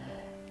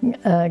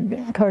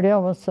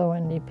 Cardell was so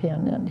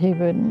independent. He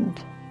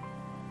wouldn't,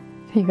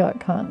 if he got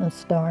caught in a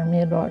storm,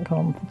 he'd walk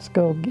home from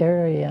school.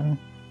 Gary and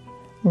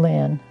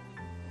Lynn,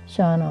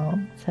 Sean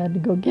always had to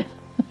go get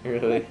him.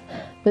 Really?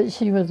 But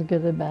she was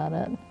good about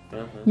it.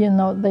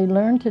 They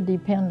learned to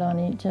depend on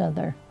each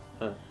other.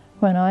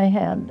 When I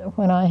had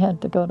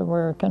to go to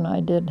work, and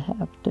I did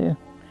have to,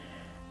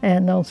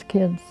 and those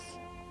kids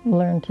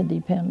learned to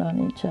depend on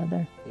each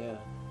other. Yeah.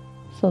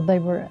 So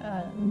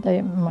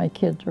my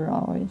kids were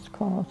always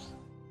close.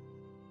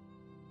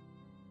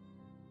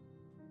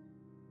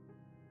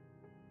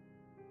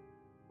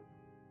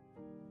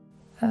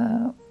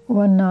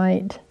 One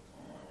night,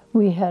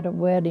 we had a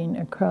wedding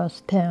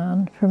across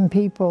town from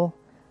people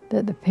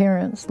that the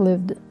parents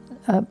lived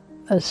up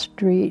a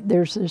street.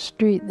 There's a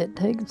street that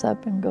takes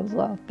up and goes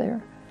off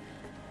there.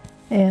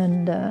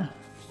 And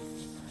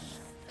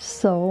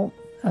so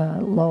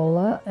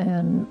Lola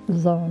and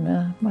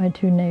Zona, my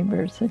 2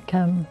 neighbors, had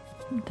come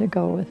to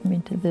go with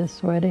me to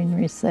this wedding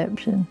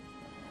reception.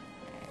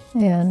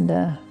 And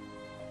I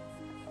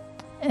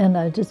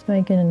was just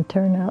making a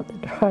turn out the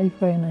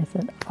driveway, and I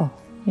said, "Oh,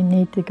 you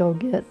need to go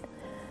get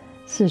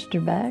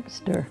Sister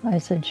Baxter." I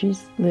said,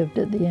 "She's lived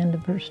at the end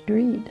of her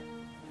street."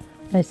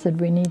 I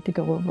said, "We need to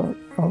go over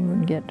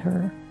and get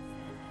her."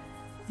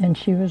 And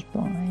she was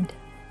blind,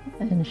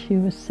 and she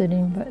was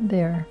sitting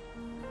there.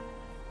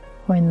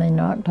 When they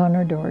knocked on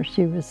her door,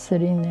 she was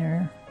sitting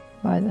there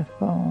by the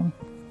phone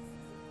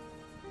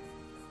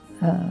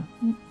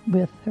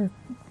with her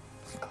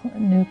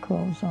new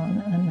clothes on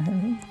and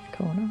her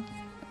coat on,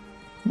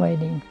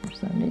 waiting for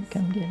somebody to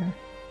come get her.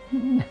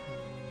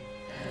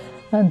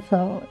 And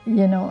so,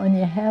 when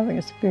you have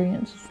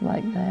experiences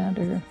like that,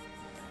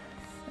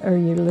 or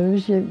you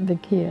lose the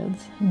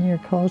kids and you're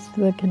close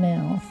to the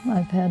canal,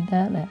 I've had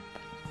that happen.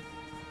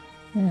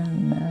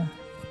 And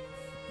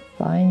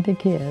find the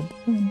kids.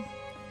 And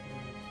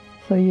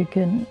so you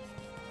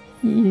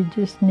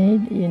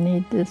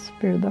need the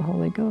Spirit of the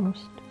Holy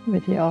Ghost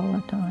with you all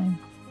the time,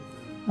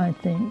 I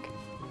think.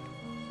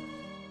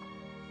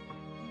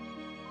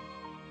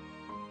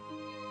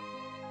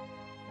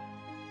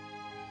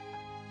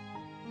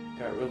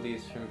 got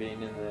released from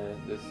being in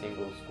the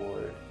singles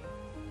ward,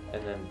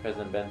 and then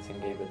President Benson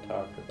gave a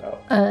talk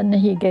about. And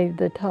he gave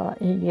the talk.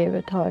 He gave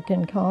a talk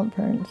in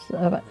conference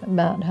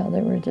about how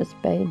they were just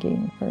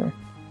begging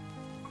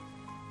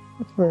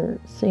for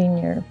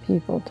senior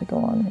people to go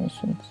on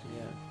missions.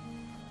 Yeah.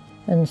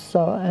 And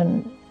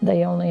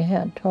they only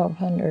had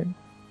 1,200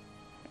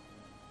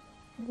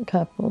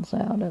 couples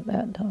out at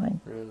that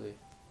time. Really?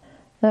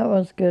 That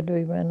was good.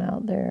 We went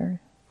out there.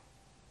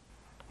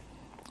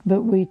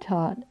 But we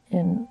taught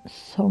in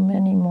so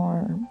many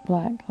more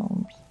black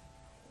homes.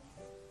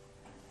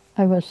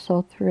 I was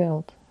so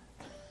thrilled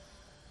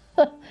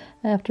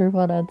after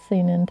what I'd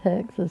seen in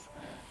Texas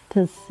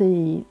to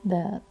see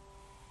that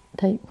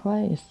take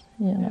place,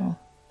 you know.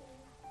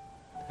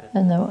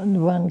 And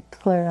the one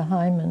Clara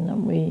Hyman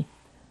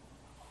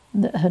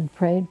that had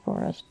prayed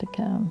for us to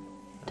come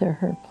to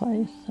her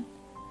place,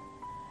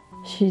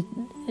 she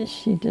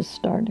just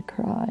started to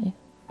cry.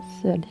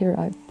 Said, "Here,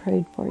 I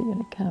prayed for you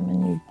to come,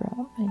 and you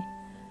brought me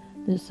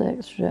this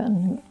extra."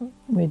 And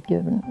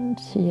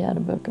she had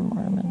a Book of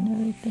Mormon and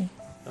everything.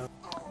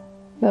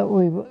 But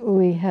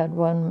we had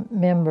one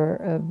member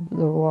of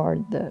the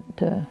ward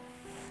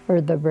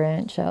or the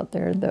branch out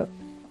there that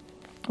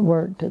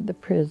worked at the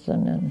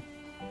prison, and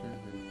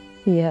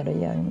he had a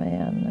young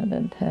man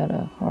that had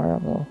a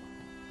horrible,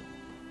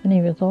 and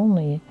he was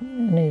only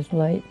in his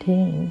late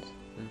teens,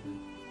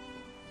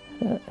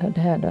 that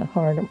had a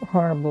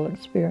horrible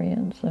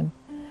experience, and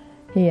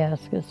he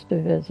asked us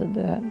to visit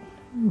that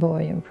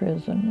boy in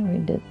prison. We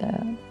did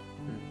that.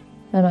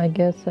 And I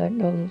guess that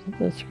goes with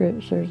the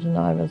scriptures, and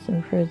I was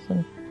in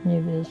prison, and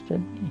you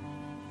visited me.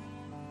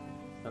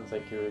 Sounds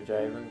like you were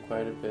driving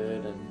quite a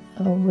bit, and...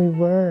 Oh, we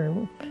were.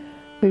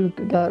 We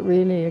got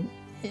really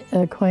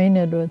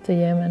acquainted with the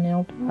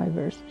M&L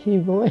drivers. Gee,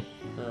 boy.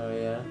 Oh,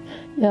 yeah?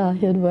 Yeah,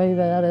 he'd wave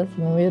at us,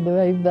 and we'd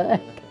wave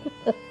back.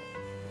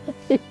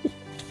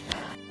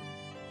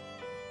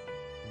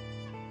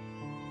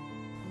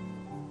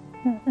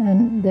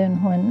 And then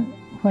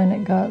when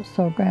it got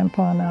so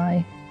Grandpa and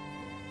I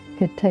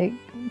could take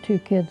 2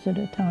 kids at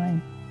a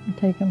time and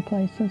take them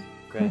places.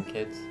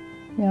 Grandkids?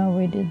 Yeah,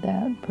 we did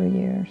that for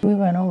years. We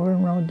went over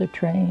and rode the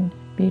train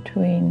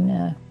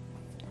between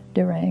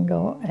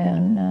Durango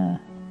and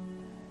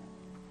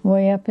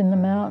way up in the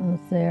mountains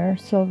there,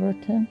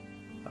 Silverton.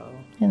 Oh.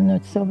 In the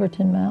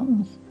Silverton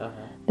Mountains. Uh-huh.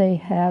 They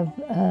have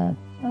a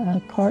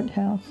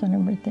courthouse and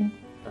everything.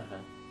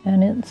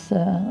 And it's,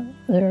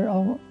 they're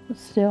all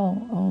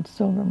still old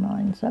silver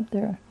mines up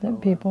there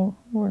that people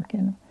work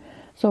in.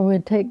 So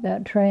we'd take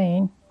that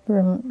train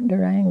from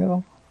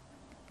Durango,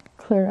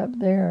 clear up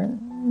there,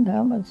 and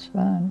that was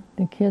fun.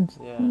 The kids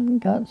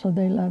got so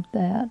they loved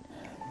that.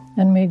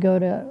 And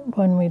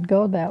when we'd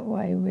go that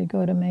way, we'd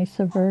go to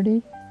Mesa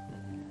Verde.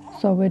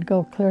 So we'd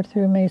go clear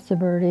through Mesa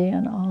Verde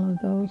and all of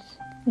those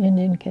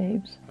Indian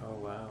caves. Oh,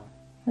 wow.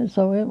 And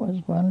so it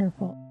was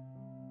wonderful.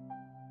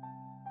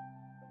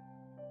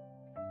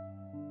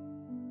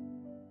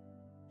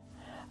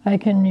 I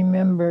can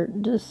remember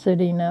just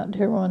sitting out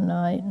here one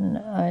night,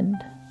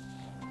 and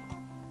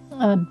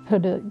I'd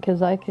put it,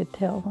 because I could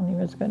tell when he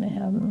was going to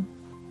have them,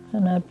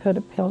 and I'd put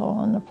a pillow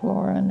on the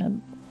floor and a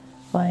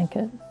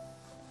blanket,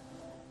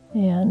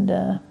 and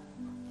that's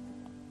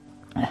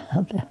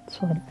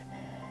what.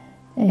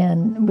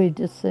 And we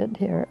just sit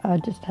here. I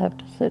just have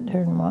to sit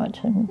here and watch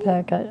him. In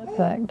fact, I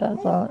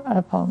was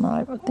up all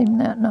night with him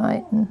that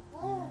night, and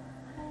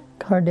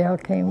Cardell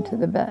came to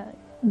the back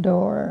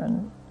door,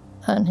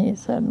 and he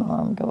said,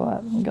 "Mom, go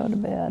up and go to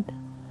bed."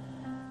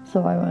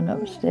 So I went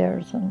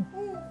upstairs and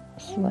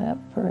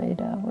slept for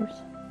 8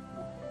 hours.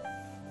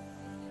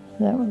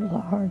 That was a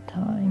hard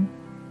time.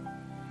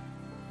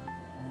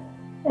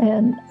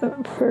 And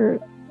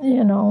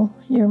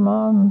your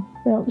mom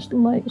felt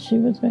like she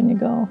was going to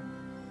go.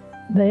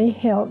 They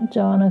helped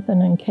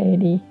Jonathan and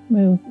Katie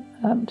move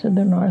up to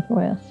the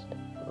Northwest.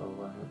 Oh,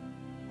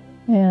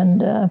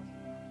 wow.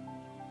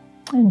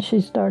 And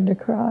she started to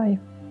cry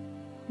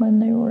when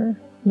they were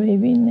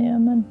leaving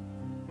them,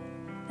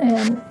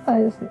 and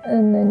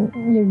then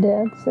your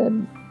dad said,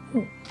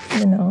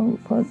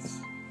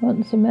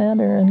 what's the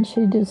matter? And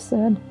she just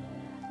said,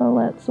 "Well,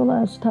 that's the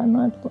last time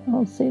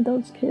I'll see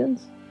those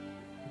kids."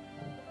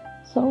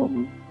 So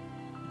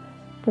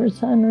for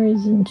some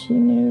reason she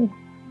knew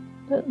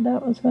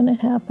that was going to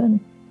happen.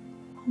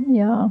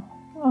 Yeah,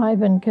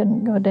 Ivan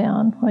couldn't go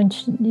down when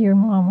your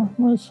mom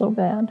was so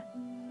bad,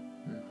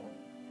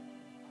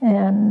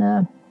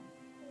 and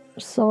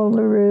so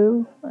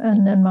LaRue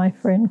and then my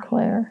friend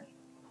Claire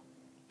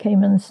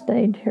came and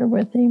stayed here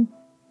with him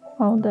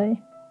all day.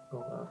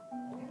 Oh,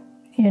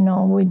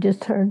 wow. We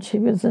just heard she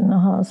was in the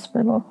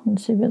hospital and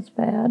she was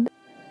bad.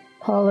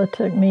 Paula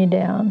took me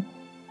down,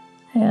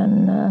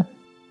 and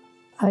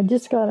I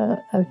just got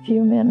a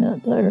few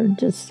minutes, or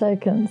just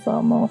seconds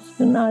almost,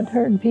 and I'd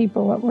heard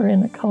people that were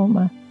in a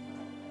coma.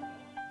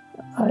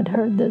 I'd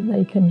heard that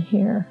they can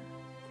hear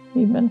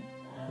even.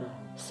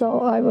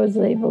 So I was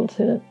able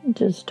to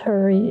just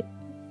hurry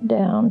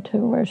down to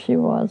where she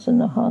was in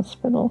the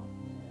hospital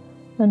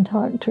and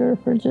talked to her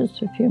for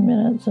just a few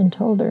minutes and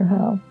told her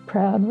how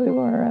proud we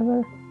were of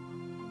her,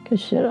 because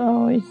she had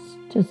always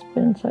just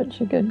been such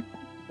a good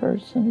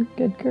person,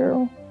 good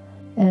girl.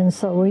 And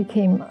so I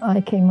came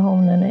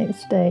home the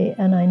next day,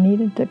 and I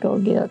needed to go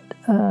get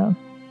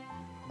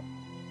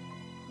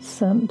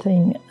some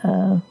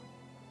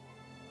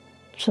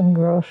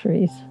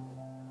groceries.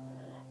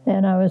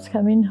 And I was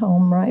coming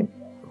home right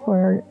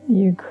where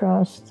you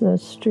cross the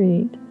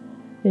street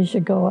as you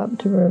go up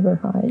to River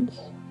Heights.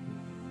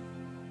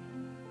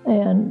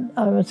 And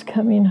I was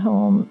coming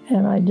home,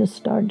 and I just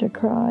started to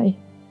cry.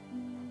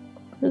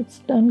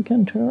 It's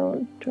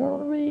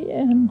uncontrollably,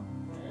 and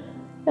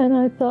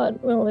I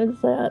thought, well, is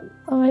that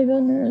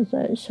Ivan or is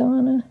that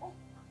Shauna?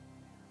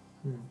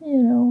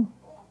 You know,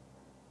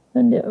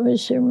 and it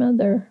was your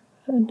mother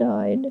who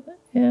died.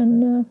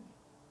 And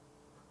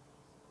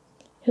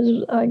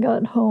I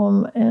got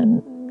home,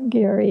 and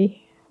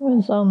Gary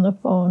was on the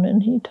phone,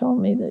 and he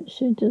told me that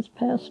she just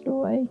passed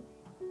away.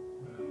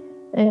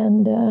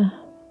 And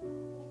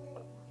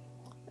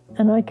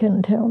I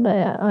couldn't tell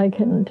that. I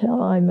couldn't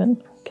tell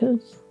Ivan,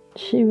 because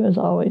she was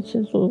always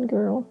his little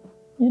girl,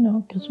 you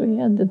know, because we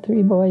had the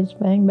 3 boys,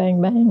 bang,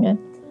 bang, bang, and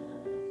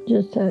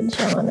just had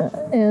Shauna.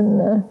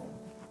 And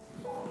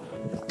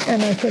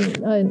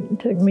it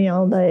took me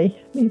all day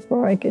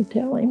before I could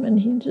tell him, and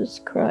he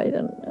just cried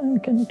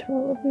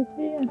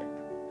uncontrollably. And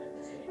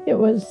it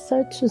was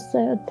such a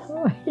sad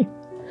time.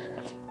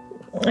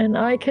 And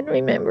I can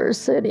remember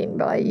sitting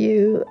by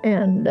you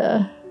and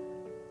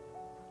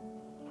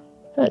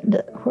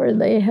where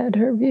they had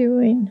her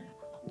viewing,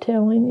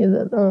 telling you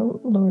that the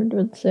Lord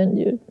would send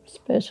you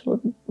special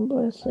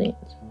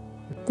blessings.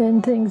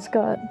 Then things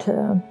got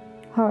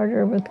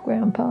harder with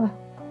Grandpa,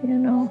 you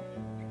know.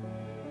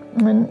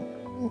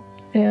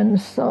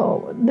 And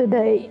so the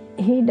day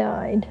he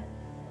died,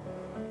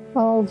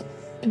 all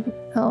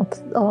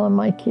of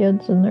my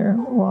kids and their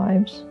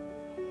wives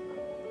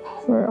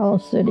were all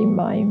sitting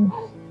by him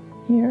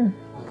here.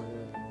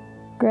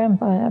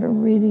 Grandpa had a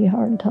really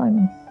hard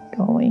time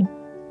going.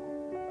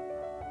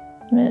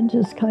 And it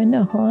just kind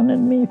of haunted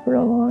me for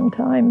a long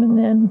time. And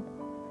then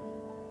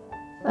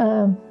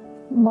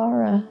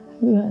Laura,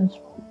 who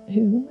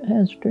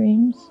has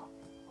dreams,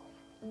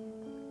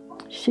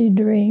 she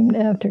dreamed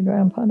after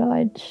Grandpa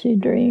died, she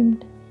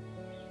dreamed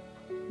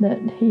that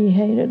he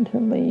hated to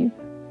leave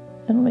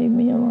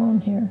me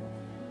alone here.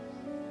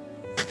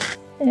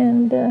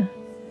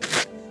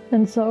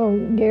 And so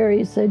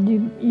Gary said,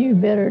 you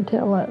better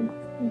tell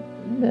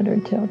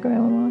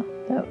Grandma.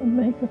 That would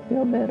make her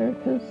feel better,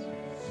 because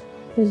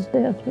his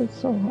death was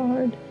so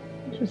hard.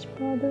 It just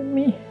bothered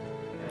me.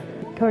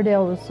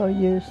 Cordell was so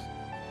used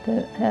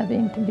to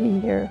having to be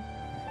here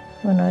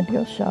when I'd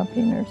go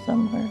shopping or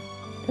somewhere,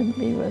 to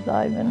be with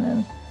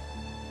Ivan.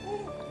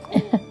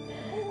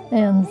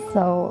 And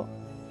so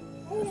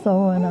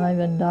when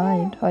Ivan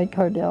died,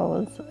 Cordell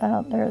was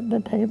out there at the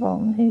table,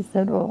 and he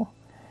said, well,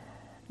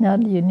 now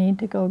do you need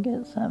to go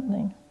get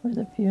something for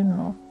the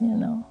funeral, you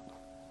know?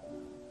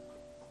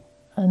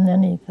 And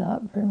then he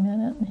thought for a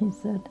minute, and he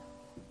said,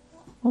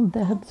 well,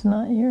 Dad's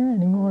not here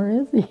anymore,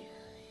 is he?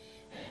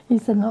 He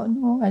said,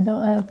 no, I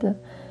don't have to,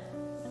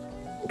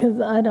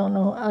 because I don't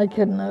know, I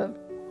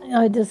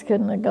just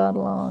couldn't have got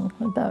along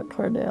without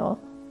Cordell.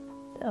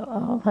 They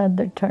all had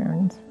their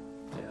turns.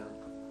 Yeah.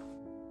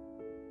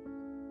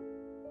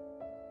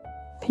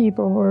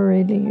 People were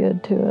really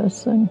good to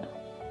us, and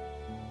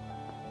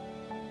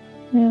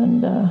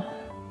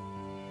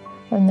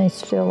they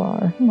still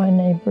are. My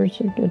neighbors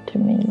are good to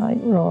me, like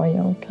Roy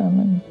will come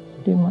and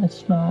do my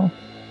snow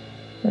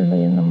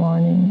early in the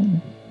morning,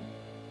 and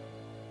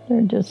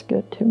they're just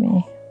good to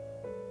me.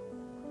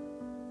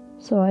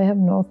 So I have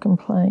no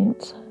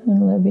complaints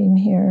in living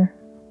here.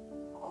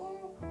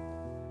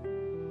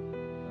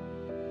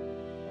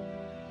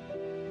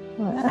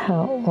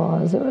 How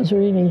it was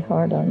really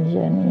hard on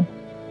Jenny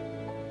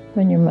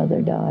when your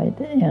mother died,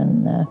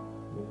 and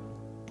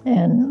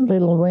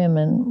Little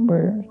Women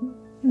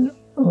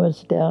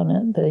was down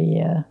at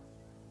the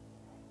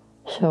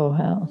show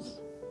house,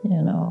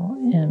 you know,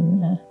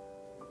 and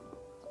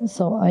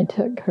so I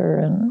took her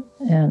and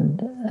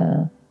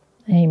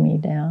Amy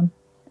down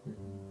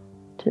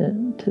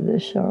to the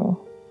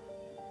show,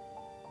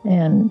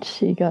 and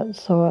she got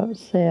so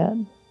upset,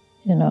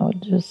 you know,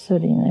 just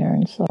sitting there.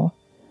 And so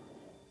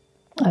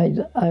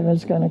I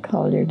was going to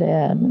call your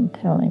dad and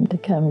tell him to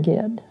come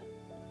get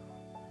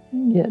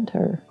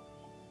her,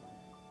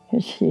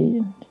 because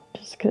she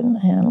just couldn't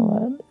handle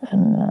it.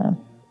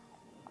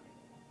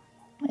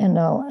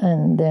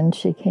 And then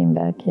she came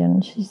back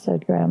in. She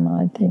said,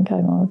 Grandma, I think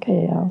I'm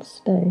okay. I'll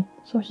stay.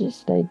 So she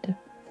stayed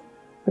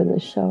for the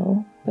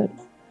show, but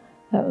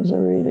that was a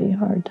really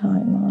hard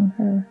time on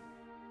her.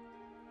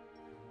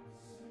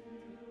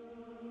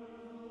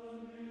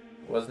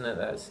 Wasn't it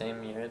that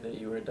same year that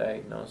you were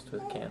diagnosed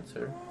with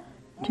cancer?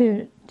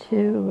 2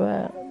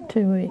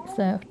 weeks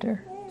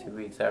after. 2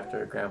 weeks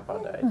after Grandpa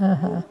died.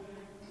 Uh-huh.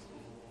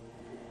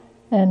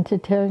 And to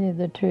tell you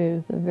the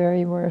truth, the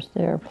very worst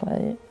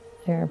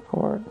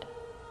airport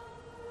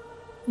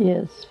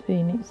is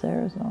Phoenix,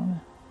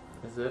 Arizona.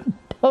 Is it?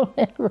 Don't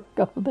ever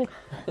go there.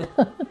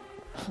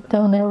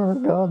 Don't ever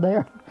go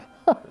there.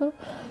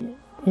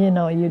 You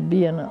know, you'd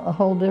be in a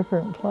whole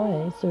different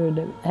place, or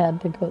had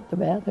to go to the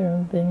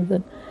bathroom, things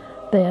that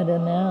they had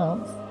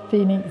announced.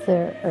 Phoenix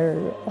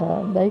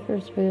or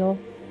Bakersfield,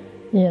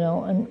 you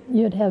know, and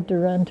you'd have to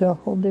run to a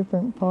whole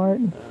different part.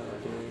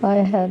 I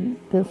had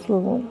this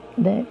little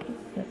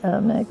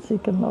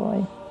Mexican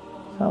boy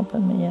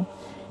helping me, and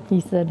he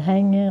said,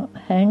 hang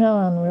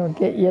on, we'll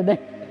get you there.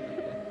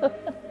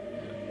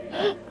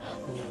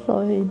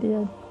 So he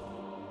did.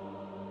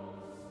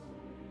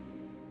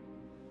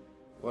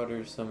 What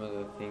are some of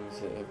the things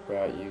that have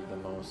brought you the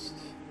most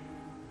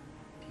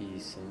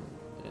peace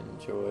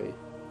and joy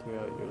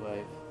throughout your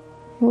life?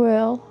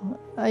 Well,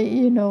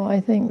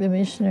 I think the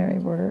missionary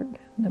work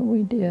that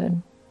we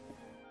did.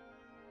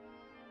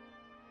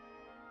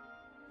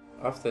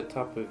 Off the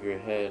top of your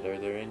head,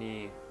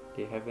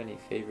 do you have any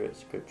favorite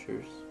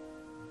scriptures?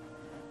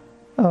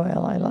 Oh,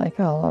 well, I like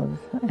all of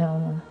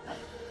Alma.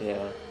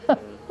 Yeah.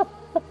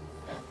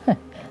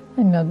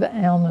 I'm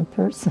an Alma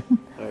person.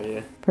 Oh,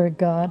 yeah. For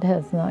God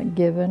has not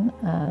given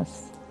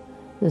us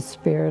the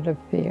spirit of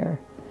fear,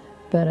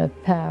 but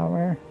of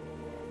power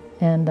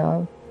and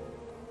of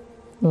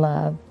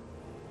love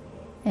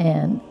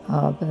and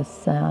of a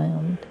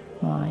sound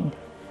mind.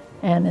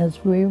 And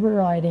as we were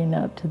riding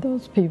up to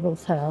those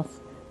people's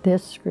house,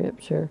 this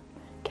scripture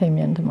came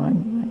into my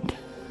mind.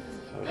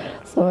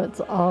 So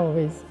it's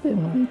always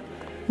been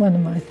one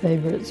of my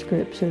favorite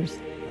scriptures,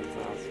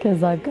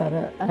 because I've got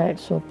an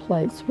actual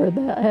place where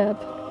that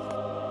happened.